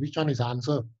assuming, which one is the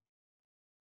answer?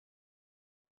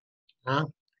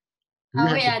 You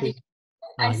have to think.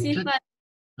 I see check.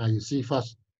 first. You see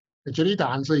first. Actually, the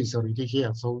answer is already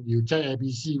here. So you check A,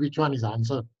 B, C, which one is the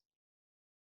answer?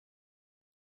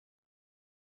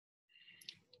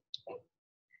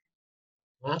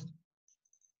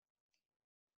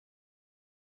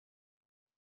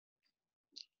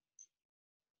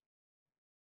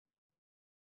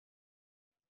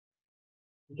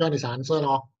 Which one is the answer,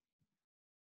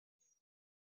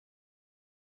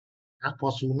 for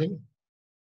assuming?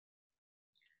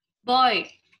 Boy.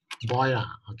 Boy,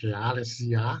 okay, let's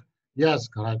see, Yes,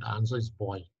 correct. The answer is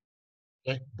boy.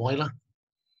 Okay, boy lah.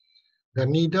 The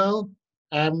needle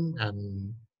M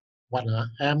and what,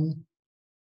 M.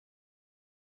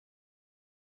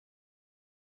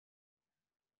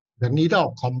 The needle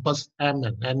of compass M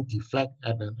and N deflect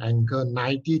at an angle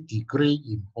 90 degrees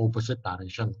in opposite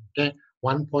direction. Okay,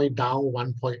 one point down,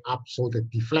 one point up, so they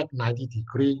deflect 90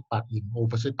 degrees, but in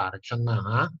opposite direction.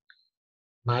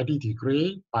 90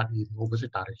 degrees, but in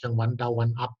opposite direction, one down,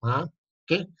 one up.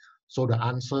 Okay, so the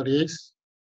answer is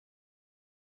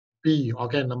B.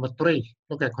 Okay, number 3.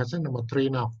 Look at question number 3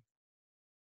 now.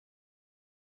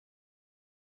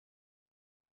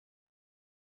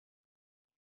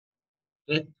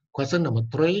 Okay, question number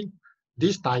 3.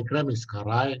 This diagram is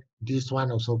correct. This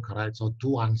one also correct. So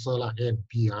 2 answers, A and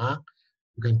B.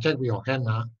 You can check with your hand.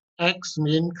 X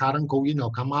mean current go in or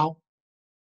come out.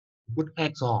 Put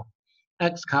X or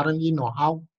X current in or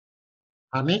out.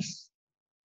 Anis,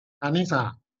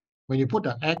 when you put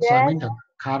the X, I mean the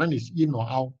current is in or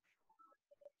out.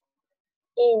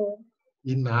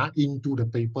 In. Into the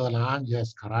paper.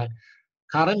 Yes, correct.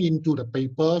 Current into the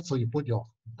paper, so you put your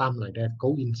thumb like that.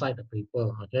 Go inside the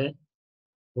paper. Okay.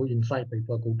 Go inside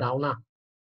paper. Go down.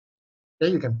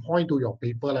 Then you can point to your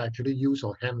paper. Actually use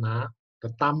your hand. The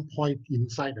thumb point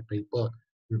inside the paper.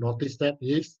 You notice that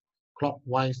is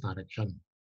clockwise direction.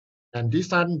 And this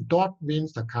one dot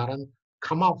means the current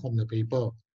come out from the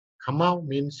paper. Come out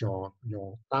means your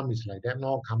thumb is like that.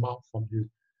 Now come out from you.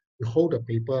 You hold the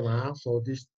paper. So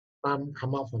this thumb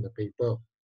come out from the paper.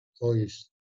 So it's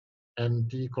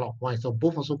anti-clockwise. So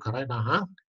both also correct.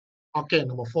 Okay,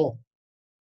 number 4.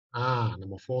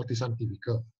 Number 4, this one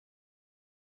difficult.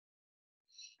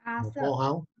 Number 4,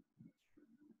 how?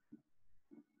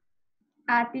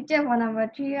 Teacher, for number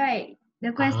 3, right?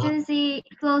 The question say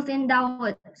flows in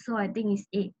downward, so I think it's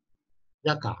A.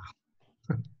 Yaka.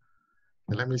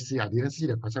 Let me see. I didn't see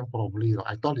the question properly.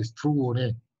 I thought it's true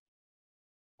only.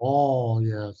 Oh,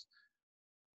 yes.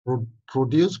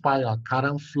 Produced by a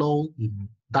current flow in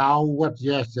downward.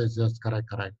 Yes,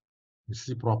 correct. You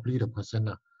see properly the question.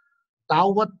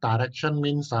 Downward direction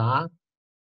means the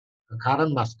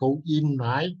current must go in,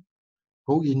 right?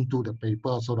 Go into the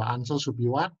paper. So the answer should be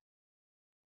what?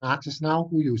 Just now,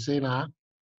 who you say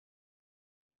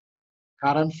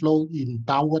current flow in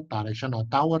downward direction, or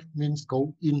downward means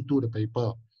go into the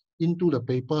paper. Into the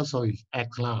paper, so it's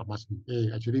X must be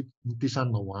A. Actually, this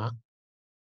one no.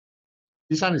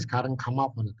 This one is current come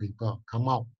out on the paper. Come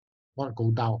out. What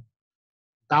go down?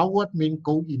 Downward means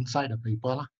go inside the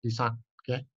paper lah. This one.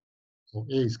 Okay. So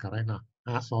A is correct now.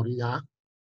 Sorry.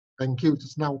 Thank you.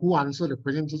 Just now, who answered the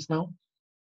question just now?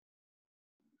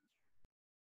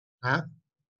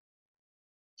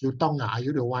 Chiu Tong, are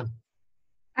you the one?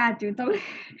 Chủ tông.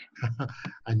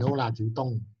 I know lah, Chiu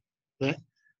Tong. Okay.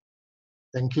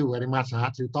 Thank you very much,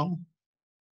 Chiu Tong.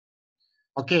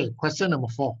 Okay, question number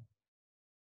 4.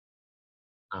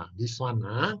 This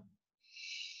one.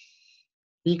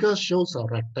 Figure shows a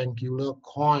rectangular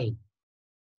coin.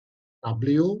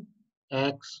 W,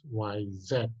 X, Y,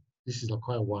 Z. This is the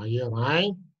coin wire,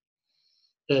 right?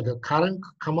 Okay, the current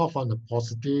come out from the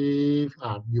positive.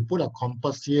 You put a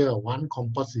compass here. One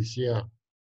compass is here.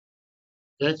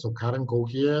 Okay, so current go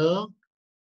here,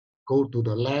 go to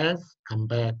the left, come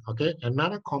back. Okay,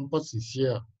 another compass is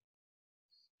here.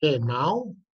 Okay,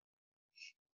 now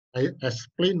I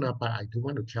explain, but I don't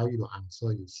want to tell you the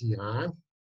answer. You see,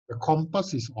 the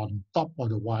compass is on top of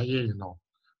the wire, you know.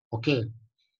 Okay,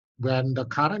 when the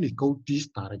current is go this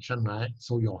direction, right?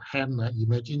 So your hand,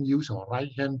 imagine use your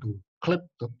right hand to clip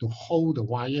to hold the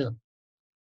wire.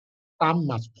 Thumb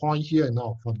must point here, you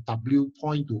know, from W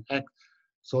point to X.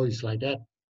 So it's like that.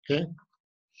 Okay.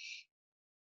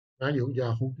 Now you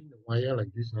are holding the wire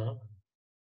like this.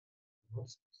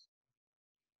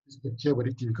 This picture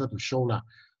very difficult to show lah.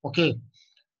 Okay.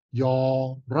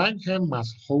 Your right hand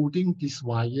must holding this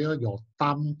wire, your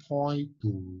thumb point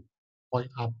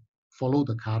up, follow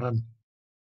the current.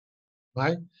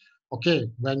 Right? Okay,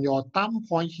 when your thumb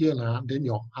point here, then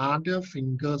your other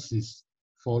fingers is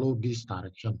follow this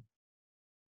direction.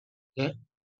 Okay,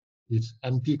 it's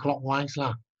anti-clockwise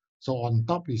lah. So on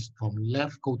top is from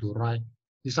left go to right.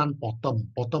 This one bottom.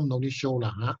 Bottom no need show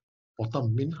lah.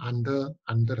 Bottom mean under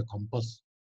the compass.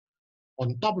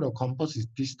 On top of the compass is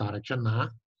this direction.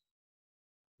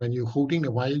 When you're holding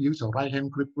the wire, use your right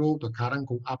hand grip roll, the current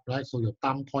go up, right? So your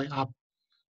thumb point up.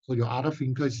 So your other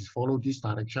fingers is follow this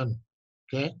direction.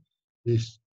 Okay,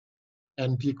 is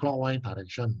anti-clockwise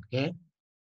direction. Okay,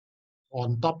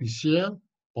 on top is here,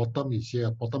 bottom is here.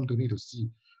 Bottom don't need to see.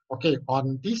 Okay,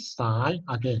 on this side,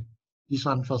 okay, this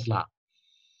one first lah.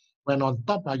 When on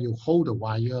top, you hold the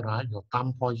wire, right? Your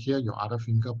thumb point here, your other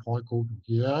finger point go to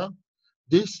here.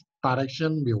 This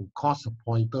direction will cause a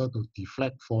pointer to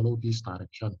deflect, follow this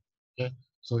direction. Okay,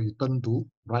 so you turn to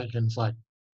right hand side.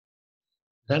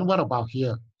 Then what about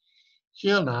here?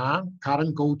 Here now,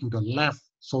 current go to the left.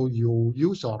 So you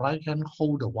use your right hand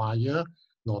hold the wire,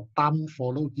 your thumb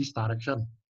follow this direction.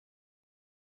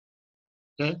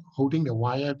 Okay, holding the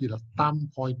wire with the thumb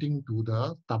pointing to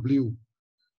the W.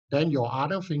 Then your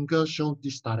other finger show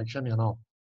this direction, you know.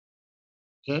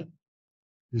 Okay,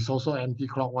 it's also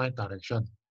anti-clockwise direction.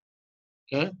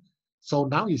 Okay, so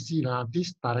now you see now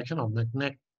this direction of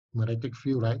magnetic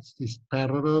field, right, is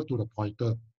parallel to the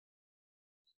pointer.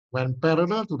 When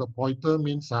parallel to the pointer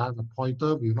means the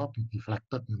pointer will not be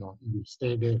deflected, you know, it will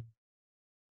stay there.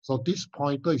 So this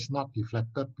pointer is not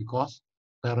deflected because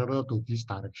parallel to this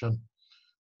direction.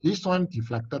 This one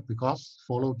deflected because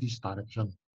follow this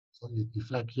direction. So it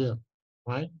deflect here,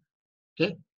 right?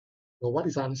 Okay. So what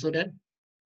is the answer then?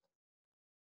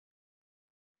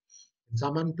 Can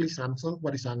someone please answer?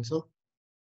 What is the answer?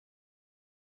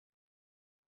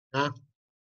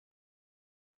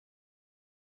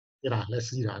 Yeah, let's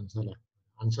see the answer.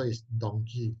 Answer is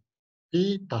donkey.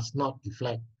 P does not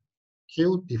deflect.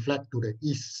 Q deflect to the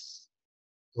east.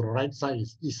 To the right side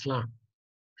is east lah.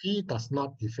 P does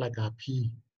not deflect.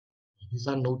 P. This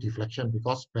one no deflection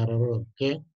because parallel.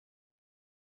 Okay.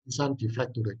 This one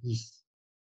deflect to the east.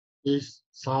 East,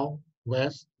 south,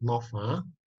 west, north.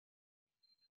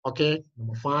 Okay.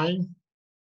 Number 5.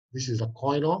 This is a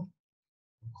coil.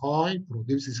 Coil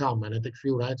produces our magnetic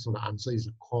field, right? So the answer is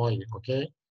a coil. Okay.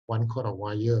 One cord of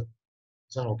wire.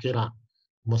 Is that okay lah?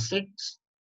 Number 6.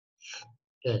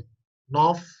 Okay.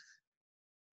 North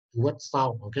towards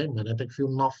south. Okay. Magnetic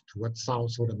field north towards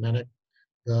south. So the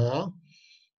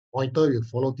pointer will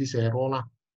follow this arrow lah.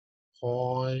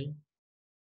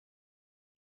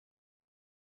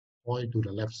 Point to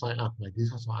the left side up. Like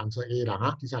this is answer A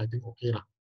lah. This I think okay lah.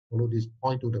 Follow this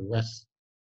point to the west.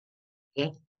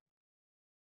 Okay.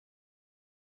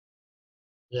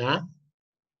 Yeah.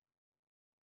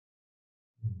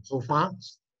 So far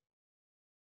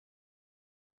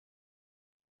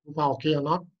okay or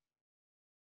not?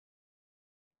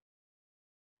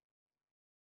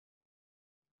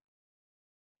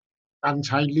 Tan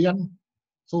Chai Lian.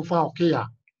 So far okay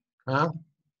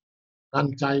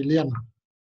Tan Chai Lian.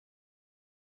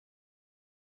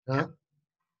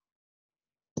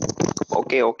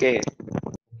 Okay. Okay.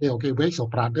 Where's your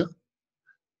brother?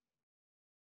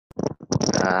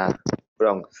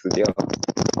 Wrong, studio.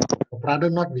 Brother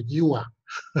not with you ah.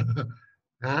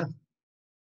 Hả?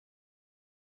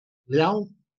 Liao.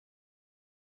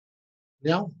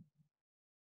 Liao.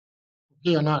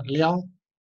 Okay or not? Liao.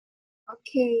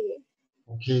 Okay.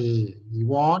 Okay.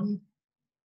 Yvonne.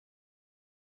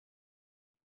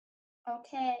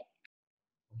 Okay.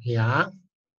 Okay hả?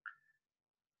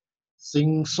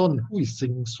 Sing Sun. Who is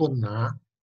Sing Sun hả?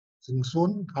 Sing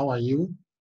Sun, how are you?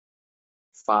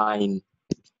 Fine.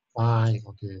 Fine.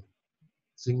 Okay.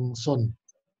 Sing Sun.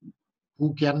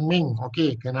 Who can Ming?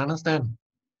 Okay, can understand.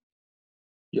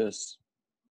 Yes.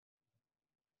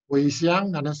 Wei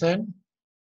Xiang, understand?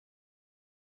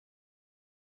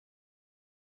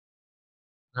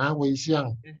 Wei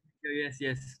Xiang. Yes,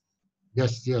 yes.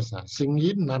 Yes, yes. Sing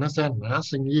Yin, understand?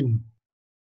 Sing Yin.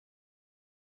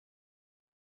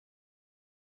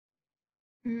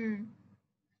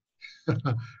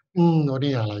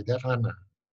 Only like that one.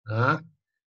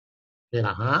 Okay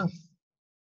lah,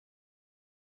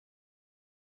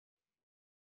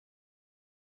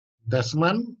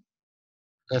 Desmond.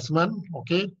 Desmond,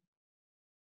 okay?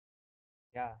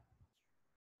 Yeah.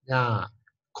 Yeah.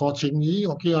 Ko Ching Yi,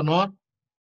 okay or not?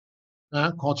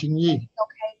 Ko Ching Yi.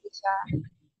 Okay, teacher.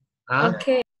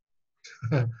 Okay.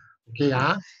 Okay,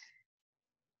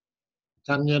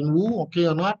 Chan Yen Wu, okay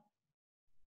or not?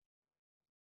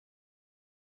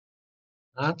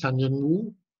 Chan Yen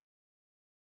Wu.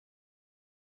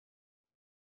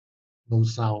 No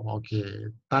sound,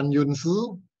 okay. Tan Yun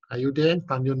Su, are you there?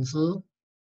 Tan Yun Su.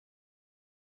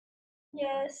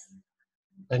 Yes.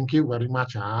 Thank you very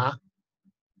much.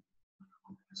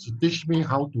 She teach me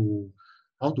how to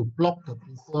block the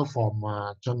people from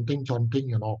chanting,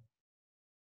 you know.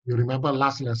 You remember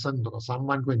last lesson, there was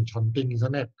someone going chanting,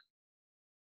 isn't it?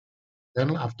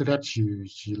 Then after that, she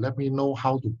let me know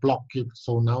how to block it.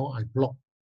 So now I block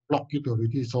it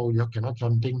already. So you cannot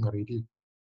chanting already.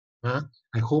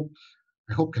 I hope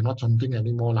cannot chanting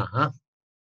anymore lah.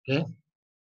 Okay.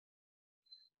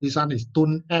 This one is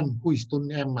Tun M. Who is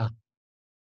Tun M?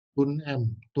 Tun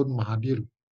M. Tun Mahathir.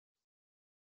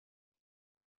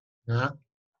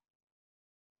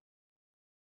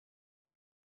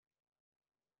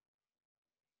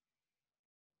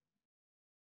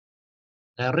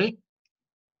 Eric,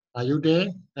 are you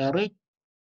there? Eric?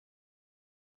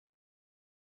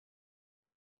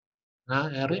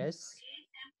 Eric? Yes.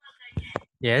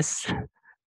 Yes.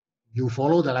 You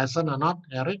follow the lesson or not,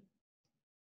 Eric?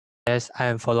 Yes, I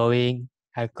am following.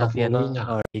 I copy following,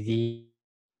 already.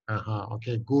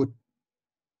 Okay, good.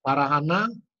 Farahana,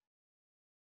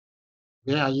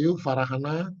 where are you,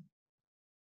 Farahana?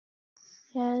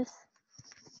 Yes.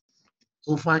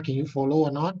 So far, can you follow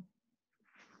or not?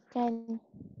 Can.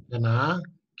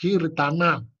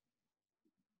 Kirtana.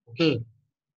 Okay.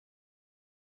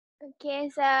 Okay,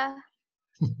 sir.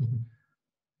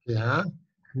 Yeah.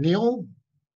 Neil,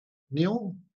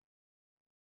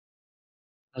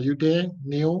 are you there,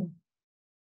 Neil?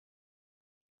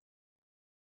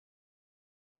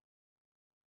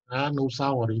 No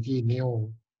sound already,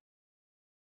 Neil.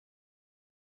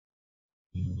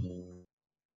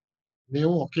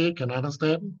 Neil, okay, can I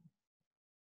understand?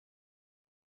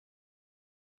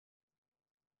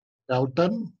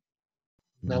 Dalton,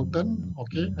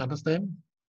 okay, understand?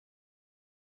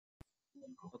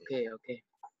 Okay, okay.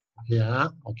 Yeah,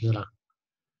 okay lah.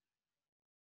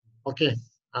 Okay,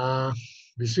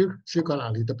 we still got a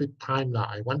little bit time lah.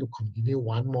 I want to continue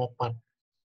one more part.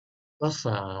 That's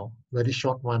a very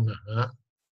short one.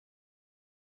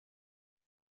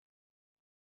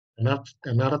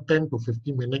 Another 10 to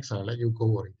 15 minutes, I'll let you go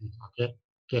already.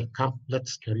 Okay, come,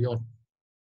 let's carry on.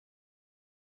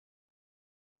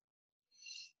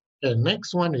 Okay,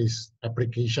 next one is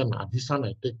application. This one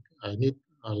I need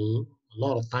a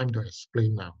lot of time to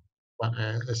explain now, but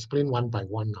I explain one by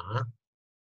one.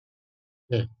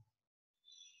 Okay.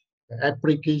 The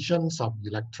applications of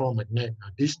electromagnet.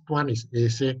 This one is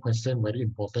essay question, very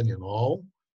important, you know.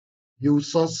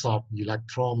 Uses of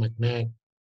electromagnet.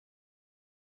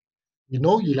 You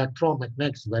know,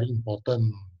 electromagnet is very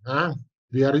important.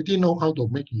 We already know how to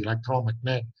make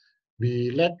electromagnet.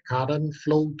 We let current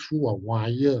flow through a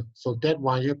wire, so that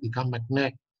wire become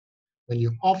magnet. When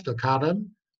you off the current,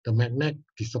 the magnet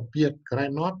disappeared,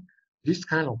 correct not? This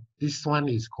one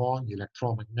is called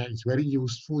electromagnet. It's very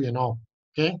useful, you know.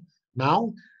 Okay.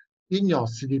 Now, in your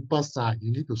syllabus,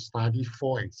 you need to study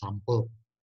 4 examples.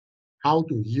 How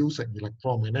to use an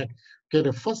electromagnet. Okay,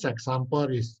 the first example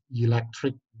is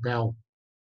electric bell.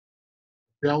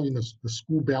 Bell in the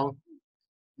school bell.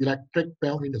 Electric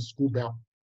bell in the school bell.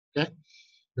 Okay,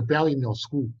 the bell in your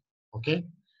school. Okay,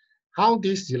 how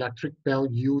this electric bell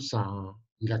use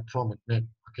electromagnet?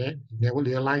 Okay, you never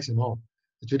realize, you know.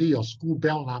 Actually, your school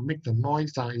bell make the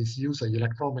noise is use an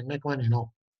electromagnetic one, you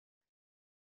know.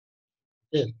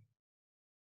 Okay,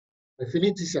 I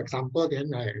finish this example,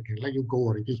 then I can let you go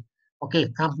already. Okay,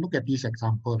 come look at this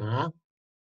example now.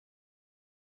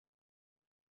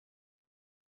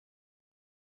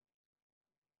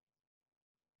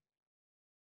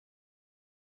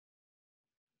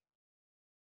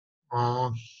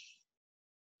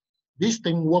 This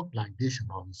thing work like this, you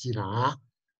know. You see now.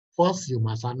 First, you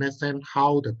must understand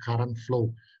how the current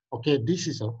flow. Okay, this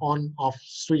is an on-off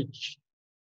switch.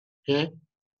 Okay,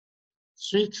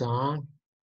 switch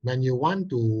when you want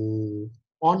to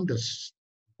on the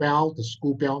bell, the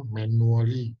school bell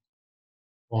manually,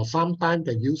 or sometimes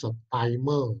they use a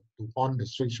timer to on the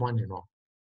switch one, you know.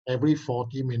 Every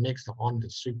 40 minutes to on the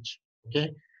switch.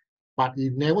 Okay, but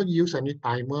if never use any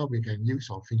timer, we can use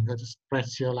our finger just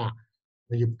press here lah.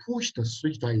 When you push the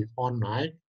switch that is on,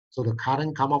 right? So the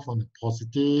current come up from the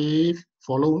positive.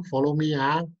 Follow me,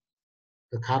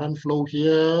 The current flow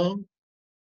here,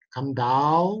 come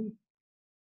down,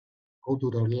 go to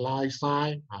the right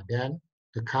side, then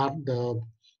the current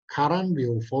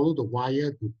will follow the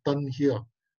wire to turn here.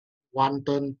 1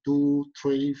 turn, 2,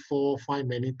 3, 4, 5,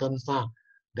 many turns.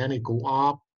 Then it go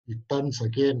up, it turns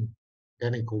again,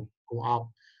 then it go up.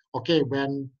 Okay,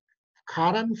 when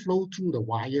current flow through the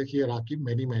wire here, keep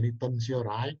many turns here,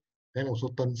 right? Then also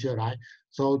turns here, right?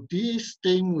 So this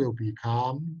thing will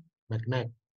become magnet,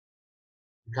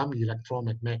 become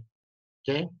electromagnet.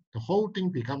 Okay, the whole thing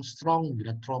becomes strong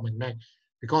electromagnet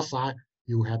because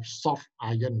you have soft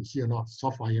iron. You see or not?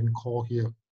 Soft iron core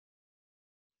here.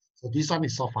 So this one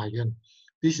is soft iron.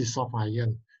 This is soft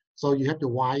iron. So you have the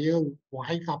wire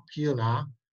up here now.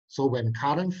 So when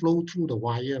current flow through the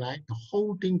wire, right, the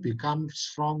whole thing becomes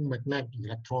strong magnet,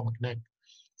 electromagnet.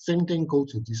 Same thing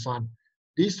goes to this one.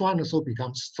 This one also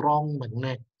becomes strong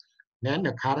magnet. Then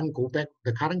the current go back.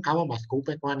 The current cover must go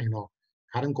back one, you know.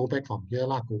 Current go back from here,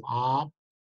 go up.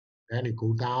 Then it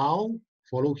go down.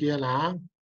 Follow here now.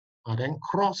 Then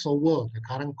cross over. The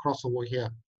current cross over here.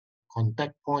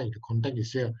 Contact point. The contact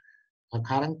is here. The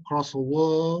current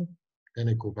crossover, then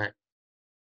it go back.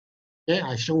 Okay,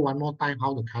 I show one more time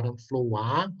how the current flow.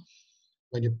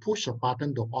 When you push a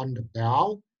button to on the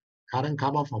bell, current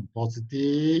come out from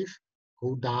positive,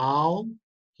 go down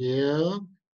here,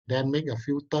 then make a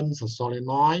few turns of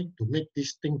solenoid to make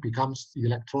this thing becomes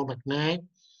electromagnet.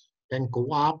 Then go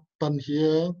up, turn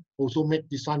here, also make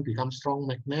this one become strong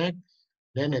magnet.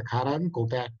 Then the current go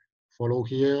back, follow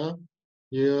here.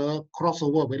 Here,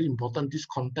 crossover, very important. This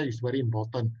contact is very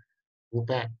important. Go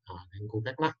back, then go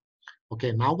back lah.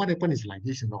 Okay, now what happens is like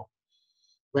this, you know.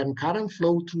 When current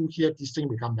flow through here, this thing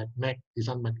become magnet. This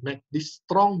one magnet. This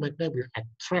strong magnet will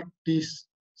attract this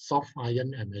soft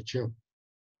iron armature.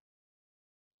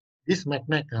 This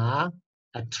magnet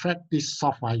attract this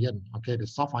soft iron. Okay, the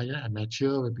soft iron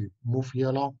armature will be moved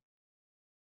here, lor.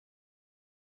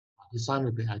 This one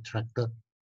will be attracted.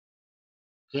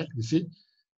 Okay, you see.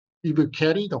 It will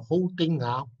carry the whole thing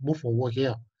move over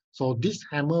here. So this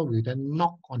hammer will then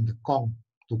knock on the gong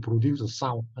to produce a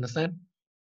sound. Understand?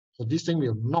 So this thing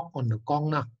will knock on the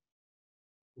gong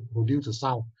to produce a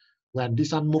sound. When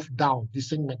this one move down, this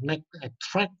thing magnet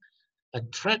attract,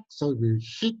 so it will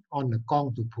hit on the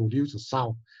gong to produce a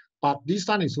sound. But this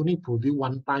one is only produced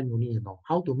one time only, you know.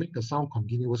 How to make the sound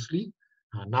continuously?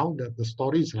 Now the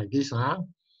story is like this.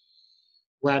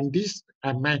 When this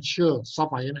armature,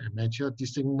 soft iron armature,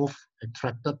 this thing move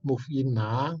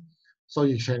in. So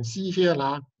you can see here,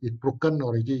 it's broken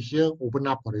already. Here, open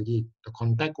up already. The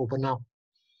contact open up.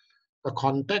 The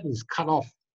contact is cut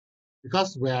off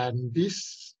because when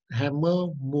this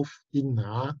hammer move in,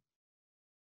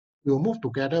 it will move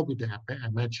together with the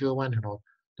armature one, you know.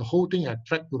 The whole thing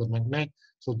attract to the magnet.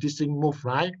 So this thing move,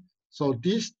 right? So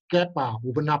this gap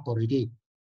open up already.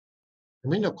 I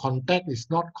mean, the contact is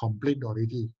not complete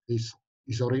already. It's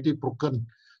already broken.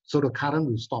 So the current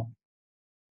will stop.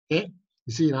 Okay?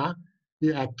 You see now?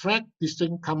 You attract, this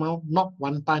thing come out, not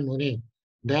one time only.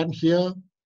 Then here,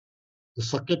 the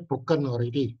circuit broken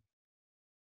already.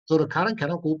 So the current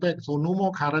cannot go back. So no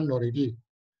more current already.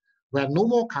 When no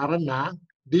more current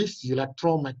this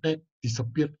electromagnet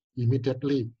disappeared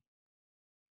immediately.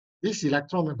 This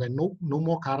electromagnet, when no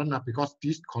more current because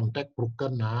this contact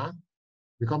broken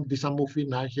because this one move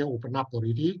in here open up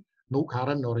already, no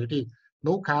current already.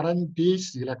 No current,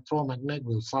 this electromagnet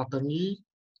will suddenly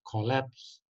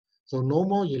collapse. So no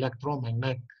more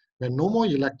electromagnet. When no more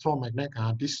electromagnet,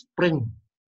 this spring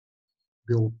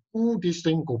will pull this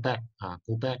thing go back,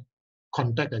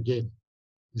 contact again.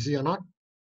 You see or not?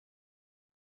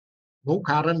 No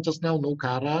current just now, no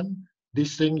current.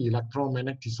 This thing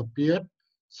electromagnet disappeared.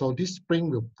 So this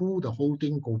spring will pull the whole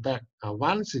thing go back.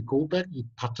 Once it go back, it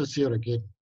touches here again.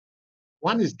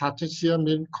 Once it touches here,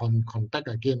 means contact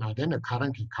again, then the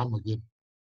current can come again.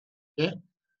 Okay?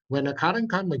 When the current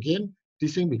come again,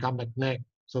 this thing become magnet.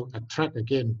 So attract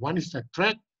again. Once it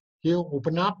attract, here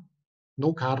open up,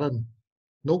 no current.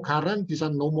 No current, this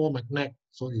one no more magnet.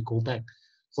 So it go back.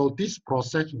 So this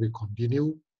process will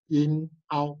continue in,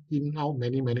 out,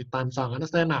 many times.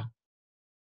 Understand now?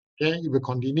 Okay, it will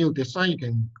continue. That's why you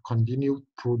can continue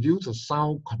produce a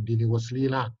sound continuously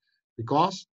lah.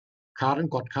 Because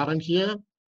got current here,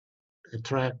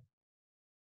 attract.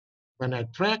 When I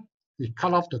attract, it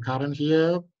cut off the current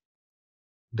here,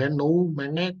 then no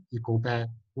magnet, it go back.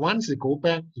 Once it go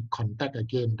back, it contact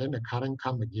again, then the current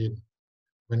come again.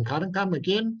 When current come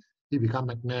again, it become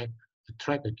magnet,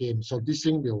 attract again. So this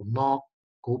thing will knock,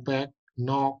 go back,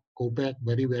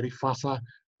 very fast.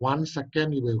 1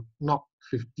 second, it will knock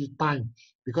 50 times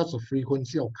because the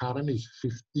frequency of current is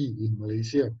 50 in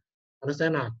Malaysia.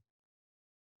 Understand now?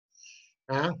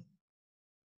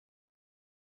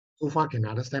 So far can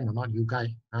understand or not, you guys?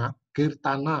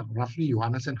 Kirtana, roughly you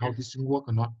understand how this thing work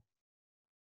or not?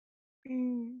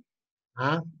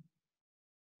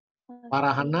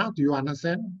 Parahana, do you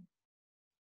understand?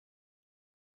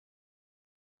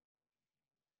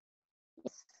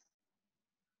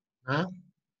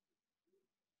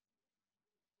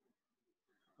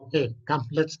 Okay, come,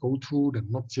 let's go through the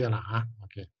notes here.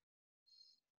 Okay.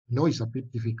 No, it's a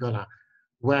bit difficult.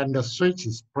 When the switch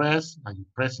is pressed, you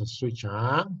press the switch,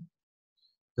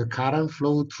 the current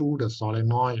flow through the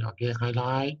solenoid. Okay,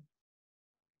 highlight.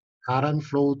 Current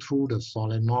flow through the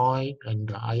solenoid and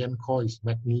the iron core is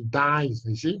magnetized.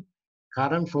 You see?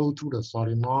 Current flow through the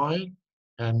solenoid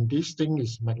and this thing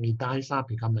is magnetized,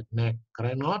 become magnet.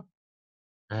 Correct not?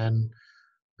 And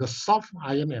the soft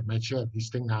iron armature, this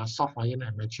thing, soft iron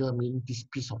armature means this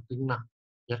piece of thing.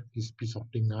 Yeah, this piece of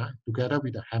thing together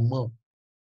with the hammer.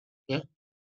 Yeah.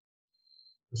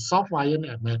 The soft iron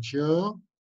armature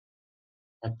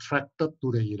attracted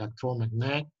to the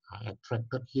electromagnet,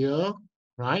 attracted here,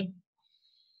 right?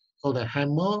 So the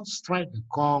hammer strike the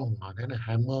gong, then the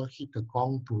hammer hit the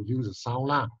gong to produce a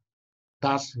sound,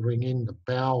 thus ringing the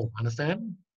bell.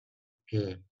 Understand?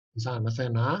 Okay, this I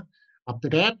understand. After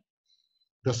that,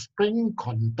 the spring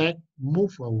contact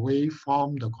move away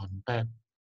from the contact.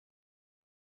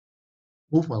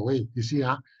 Move away. You see,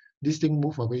 this thing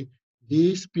move away.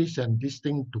 This piece and this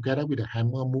thing together with the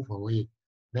hammer move away.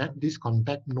 That this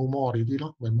contact no more already.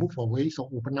 When move away, so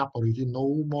open up already,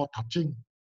 no more touching.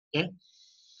 Okay.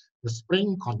 The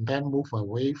spring contact move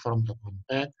away from the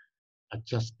contact.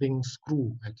 Adjusting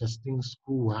screw.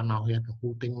 Now here the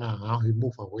whole thing now he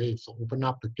move away. So open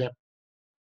up the gap.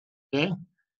 Okay.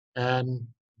 And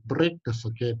break the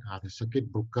circuit. The circuit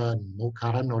broken. No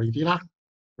current already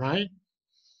right?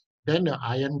 Then the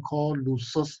iron core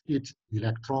loses its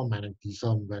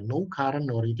electromagnetism. When no current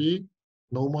already,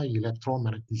 no more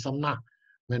electromagnetism.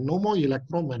 When no more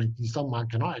electromagnetism,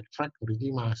 cannot attract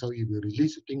already, so it will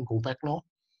release the thing, go back.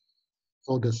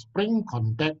 So the spring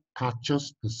contact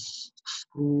touches the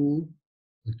screw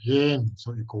again,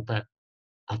 so it go back,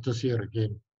 touches here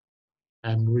again.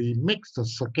 And we mix the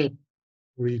circuit,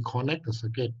 we connect the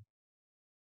circuit,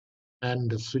 and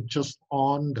the switches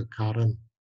on the current.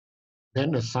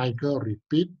 Then the cycle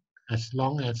repeat as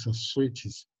long as the switch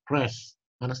is pressed.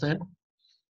 Understand?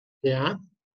 Yeah.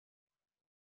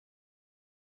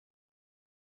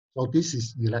 So this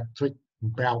is electric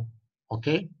bell.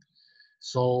 Okay.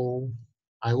 So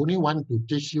I only want to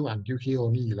teach you until here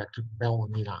only electric bell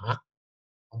only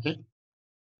Okay.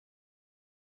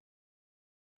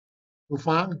 So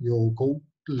far you go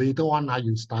later on.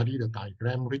 You study the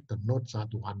diagram, read the notes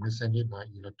to understand it.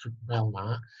 Electric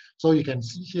bell. So you can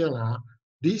see here.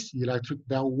 This electric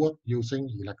bell work using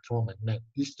electromagnet.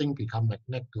 This thing become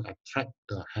magnet to attract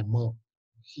the hammer,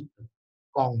 hit the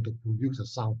gong to produce a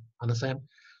sound. Understand?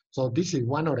 So this is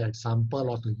one of the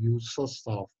example of the uses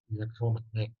of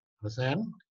electromagnet.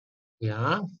 Understand?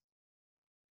 Yeah.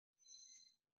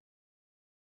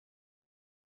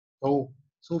 So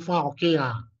far okay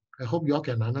I hope you all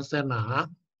can understand I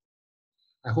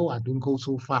hope I don't go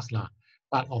so fast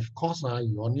But of course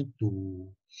you all need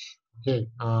to. Okay.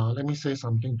 Let me say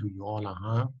something to you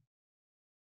all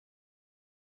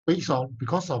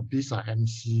because of this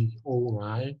MCO,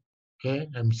 right? Okay,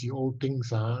 MCO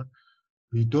things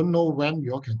we don't know when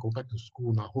you all can go back to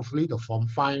school now. Hopefully the Form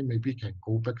 5 maybe can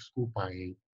go back to school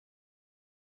by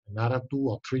another 2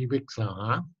 or 3 weeks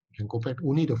You can go back,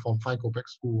 only the Form 5 go back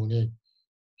to school only.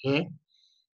 Okay,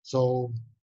 so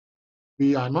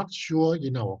we are not sure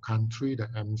in our country the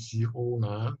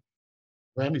MCO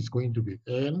when it's going to be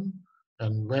end,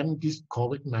 and when this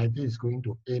COVID-19 is going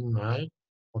to end, right?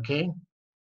 Okay.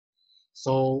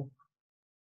 So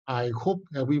I hope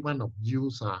every one of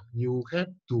you, you have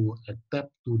to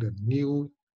adapt to the new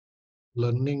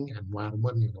learning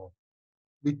environment,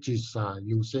 which is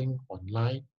using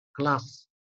online class.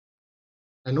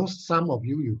 I know some of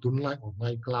you, you don't like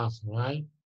online class, right?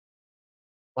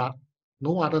 But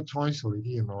no other choice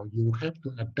already, you have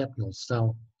to adapt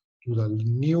yourself to the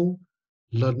new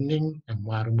learning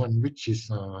environment, which is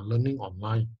learning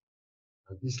online.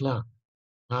 This lah.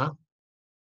 Huh?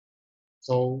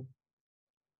 So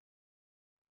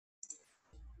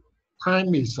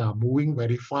time is moving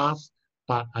very fast,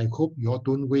 but I hope you all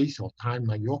don't waste your time.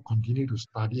 You all continue to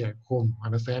study at home.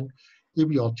 Understand?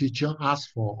 If your teacher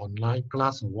asks for online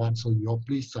class or what, so you all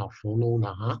please follow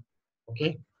lah, huh?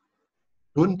 Okay.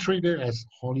 Don't treat it as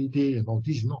holiday.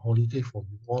 This is not holiday for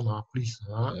you all, please.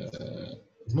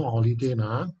 It's not holiday,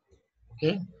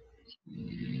 okay?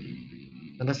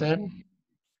 Understand?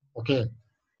 Okay.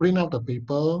 Print out the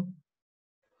paper.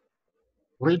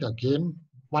 Read again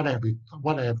what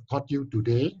I have taught you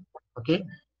today. Okay.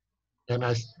 And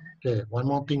okay, one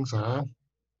more thing,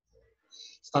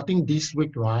 starting this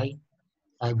week, right?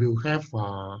 I will have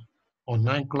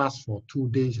online class for 2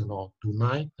 days,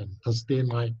 tonight and Thursday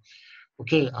night.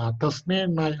 Okay, Thursday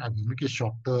night I will make it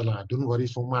shorter, don't worry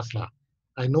so much.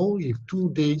 I know if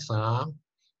 2 days,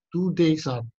 2 days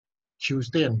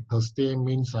Tuesday and Thursday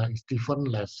means it's different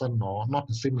lesson or not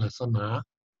the same lesson.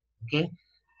 Okay,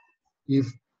 if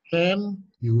can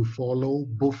you follow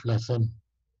both lesson,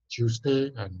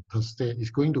 Tuesday and Thursday, it's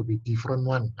going to be different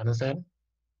one. Understand?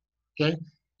 Okay.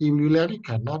 If you really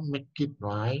cannot make it,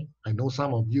 right, I know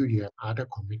some of you, you have other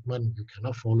commitment. You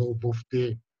cannot follow both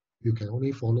day. You can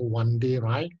only follow one day,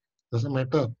 right? Doesn't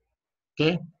matter.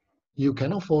 Okay. You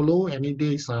cannot follow any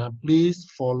days. Please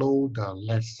follow the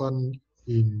lesson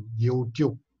in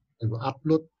YouTube. I will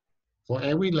upload for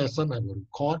every lesson. I will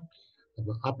record. I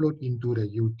will upload into the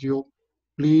YouTube.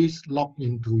 Please log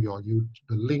into your YouTube,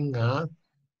 the link.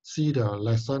 See the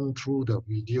lesson through the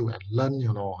video and learn.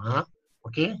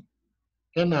 Okay.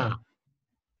 Can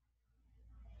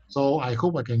So I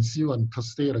hope I can see you on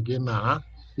Thursday again.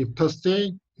 If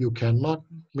Thursday you cannot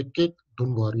make it,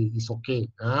 don't worry, it's okay.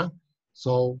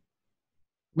 So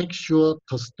make sure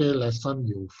Thursday lesson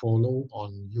you follow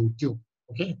on YouTube.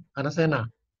 Okay, understand?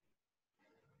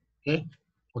 Okay,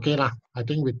 okay lah. I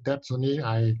think with that, only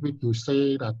I need to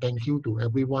say thank you to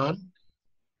everyone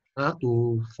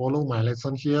to follow my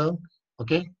lesson here.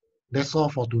 Okay, that's all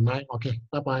for tonight. Okay,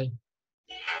 bye bye.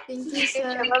 Thank you,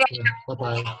 sir. Okay, bye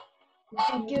bye.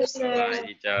 Thank you, sir. Bye,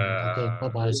 teacher. Okay, bye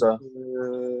bye. Yes, sir.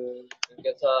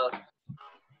 Yes, sir.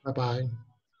 Bye bye.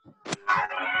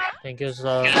 Thank you,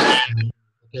 sir.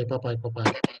 Okay, bye bye. Bye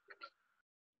bye.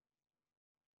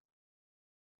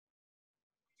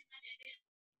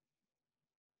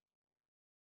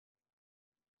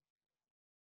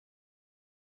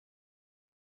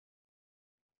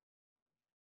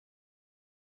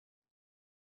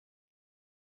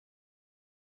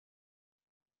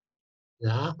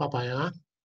 Yeah, bye bye.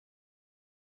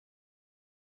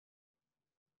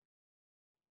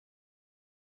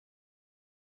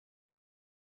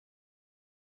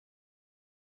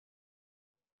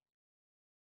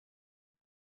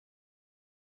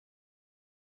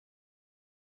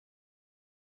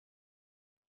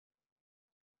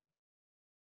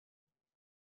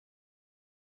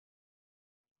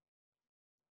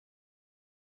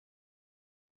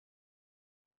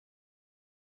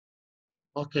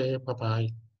 Okay, bye bye.